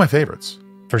of my favorites.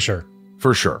 For sure.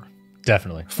 For sure.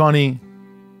 Definitely. Funny,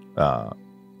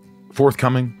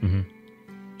 forthcoming,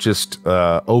 just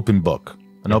open book.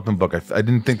 An open book. I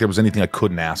didn't think there was anything I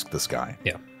couldn't ask this guy.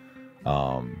 Yeah.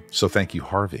 So thank you,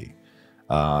 Harvey.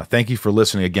 Thank you for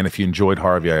listening. Again, if you enjoyed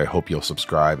Harvey, I hope you'll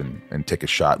subscribe and take a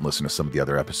shot and listen to some of the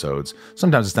other episodes.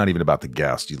 Sometimes it's not even about the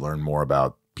guest. You learn more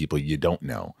about people you don't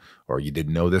know or you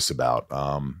didn't know this about.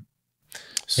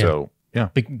 Yeah.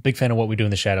 Big fan of what we do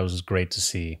in the shadows. Is great to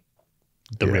see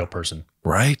the real person.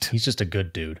 Right? He's just a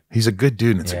good dude. He's a good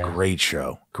dude, and it's a great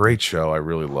show. Great show. I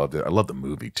really loved it. I love the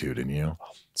movie too, didn't you?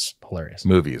 Oh, it's hilarious.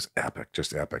 Movie is epic,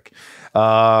 just epic.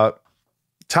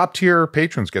 Top tier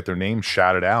patrons get their names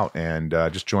shouted out, and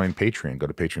just join Patreon. Go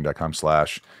to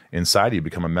patreon.com/inside. You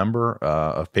become a member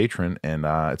of Patreon, and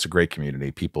it's a great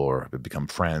community. People have become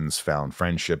friends, found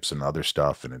friendships and other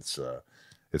stuff, and it's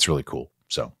really cool.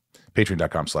 So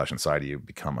patreon.com/inside. You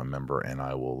become a member, and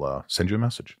I will send you a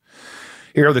message.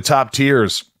 Here are the top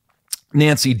tiers.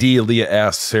 Nancy D, Leah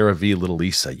S, Sara V, Little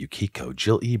Lisa, Yukiko,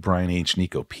 Jill E, Brian H,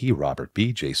 Niko P, Robert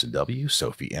B, Jason W,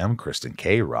 Sophie M, Kristin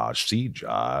K, Raj C,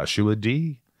 Joshua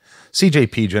D,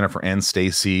 CJ P, Jennifer N,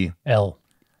 Stacy L,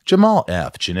 Jamal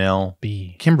F, Janelle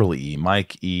B, Kimberly E,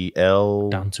 Mike E, L,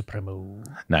 Don Supremo,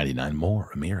 99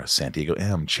 more, Amira, Santiago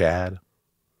M, Chad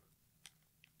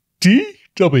D,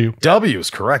 W. W is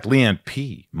correct. Leanne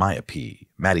P, Maya P,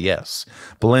 Maddie S,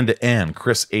 Belinda N,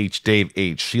 Chris H, Dave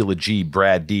H, Sheila G,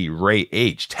 Brad D, Ray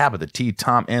H, Tabitha T,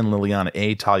 Tom N, Liliana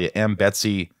A, Talia M,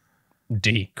 Betsy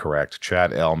D. Correct.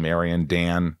 Chad L, Marion,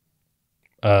 Dan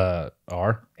R,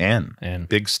 N,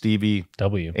 Big Stevie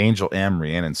W, Angel M,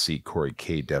 Rhiannon C, Corey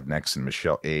K, Dev Nexon,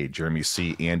 Michelle A, Jeremy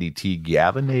C, Andy T,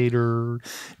 Gavinator,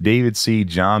 David C,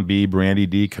 John B, Brandy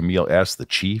D, Camille S, The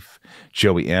Chief,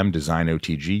 Joey M, Design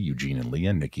OTG, Eugene and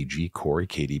Leah, Nikki G, Corey,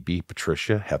 Katie B,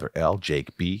 Patricia, Heather L,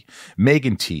 Jake B,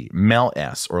 Megan T, Mel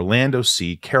S, Orlando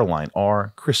C, Caroline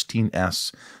R, Christine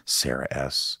S, Sarah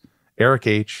S, Eric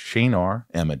H, Shane R,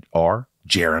 Emma R,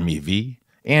 Jeremy V,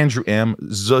 Andrew M,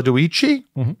 Zoduichi,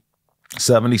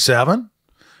 77,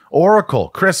 Oracle,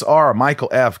 Chris R, Michael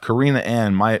F, Karina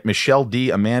N, Michelle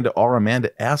D, Amanda R, Amanda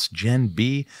S, Jen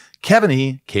B, Kevin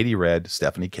E, Katie Red,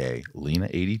 Stephanie K, Lena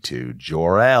 82,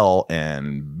 Jor-El,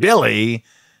 and Billy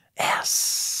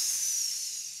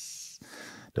S.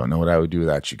 Don't know what I would do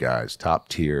without you guys. Top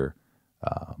tier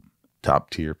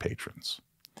patrons.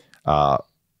 I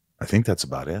think that's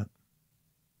about it.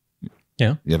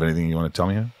 Yeah. You have anything you want to tell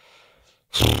me?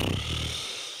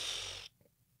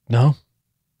 No.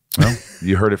 Well,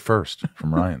 you heard it first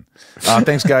from Ryan.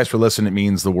 Thanks, guys, for listening. It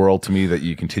means the world to me that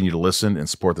you continue to listen and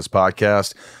support this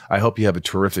podcast. I hope you have a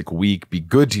terrific week. Be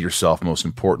good to yourself, most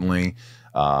importantly.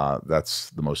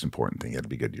 That's the most important thing. You have to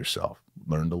be good to yourself.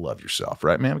 Learn to love yourself,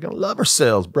 right, man? We got to love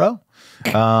ourselves, bro.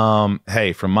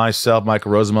 Hey, from myself,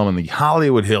 Michael Rosenbaum, in the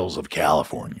Hollywood Hills of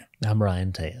California. I'm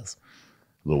Ryan Tejas.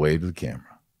 A little wave to the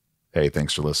camera. Hey,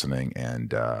 thanks for listening,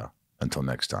 and until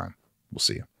next time, we'll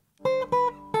see you.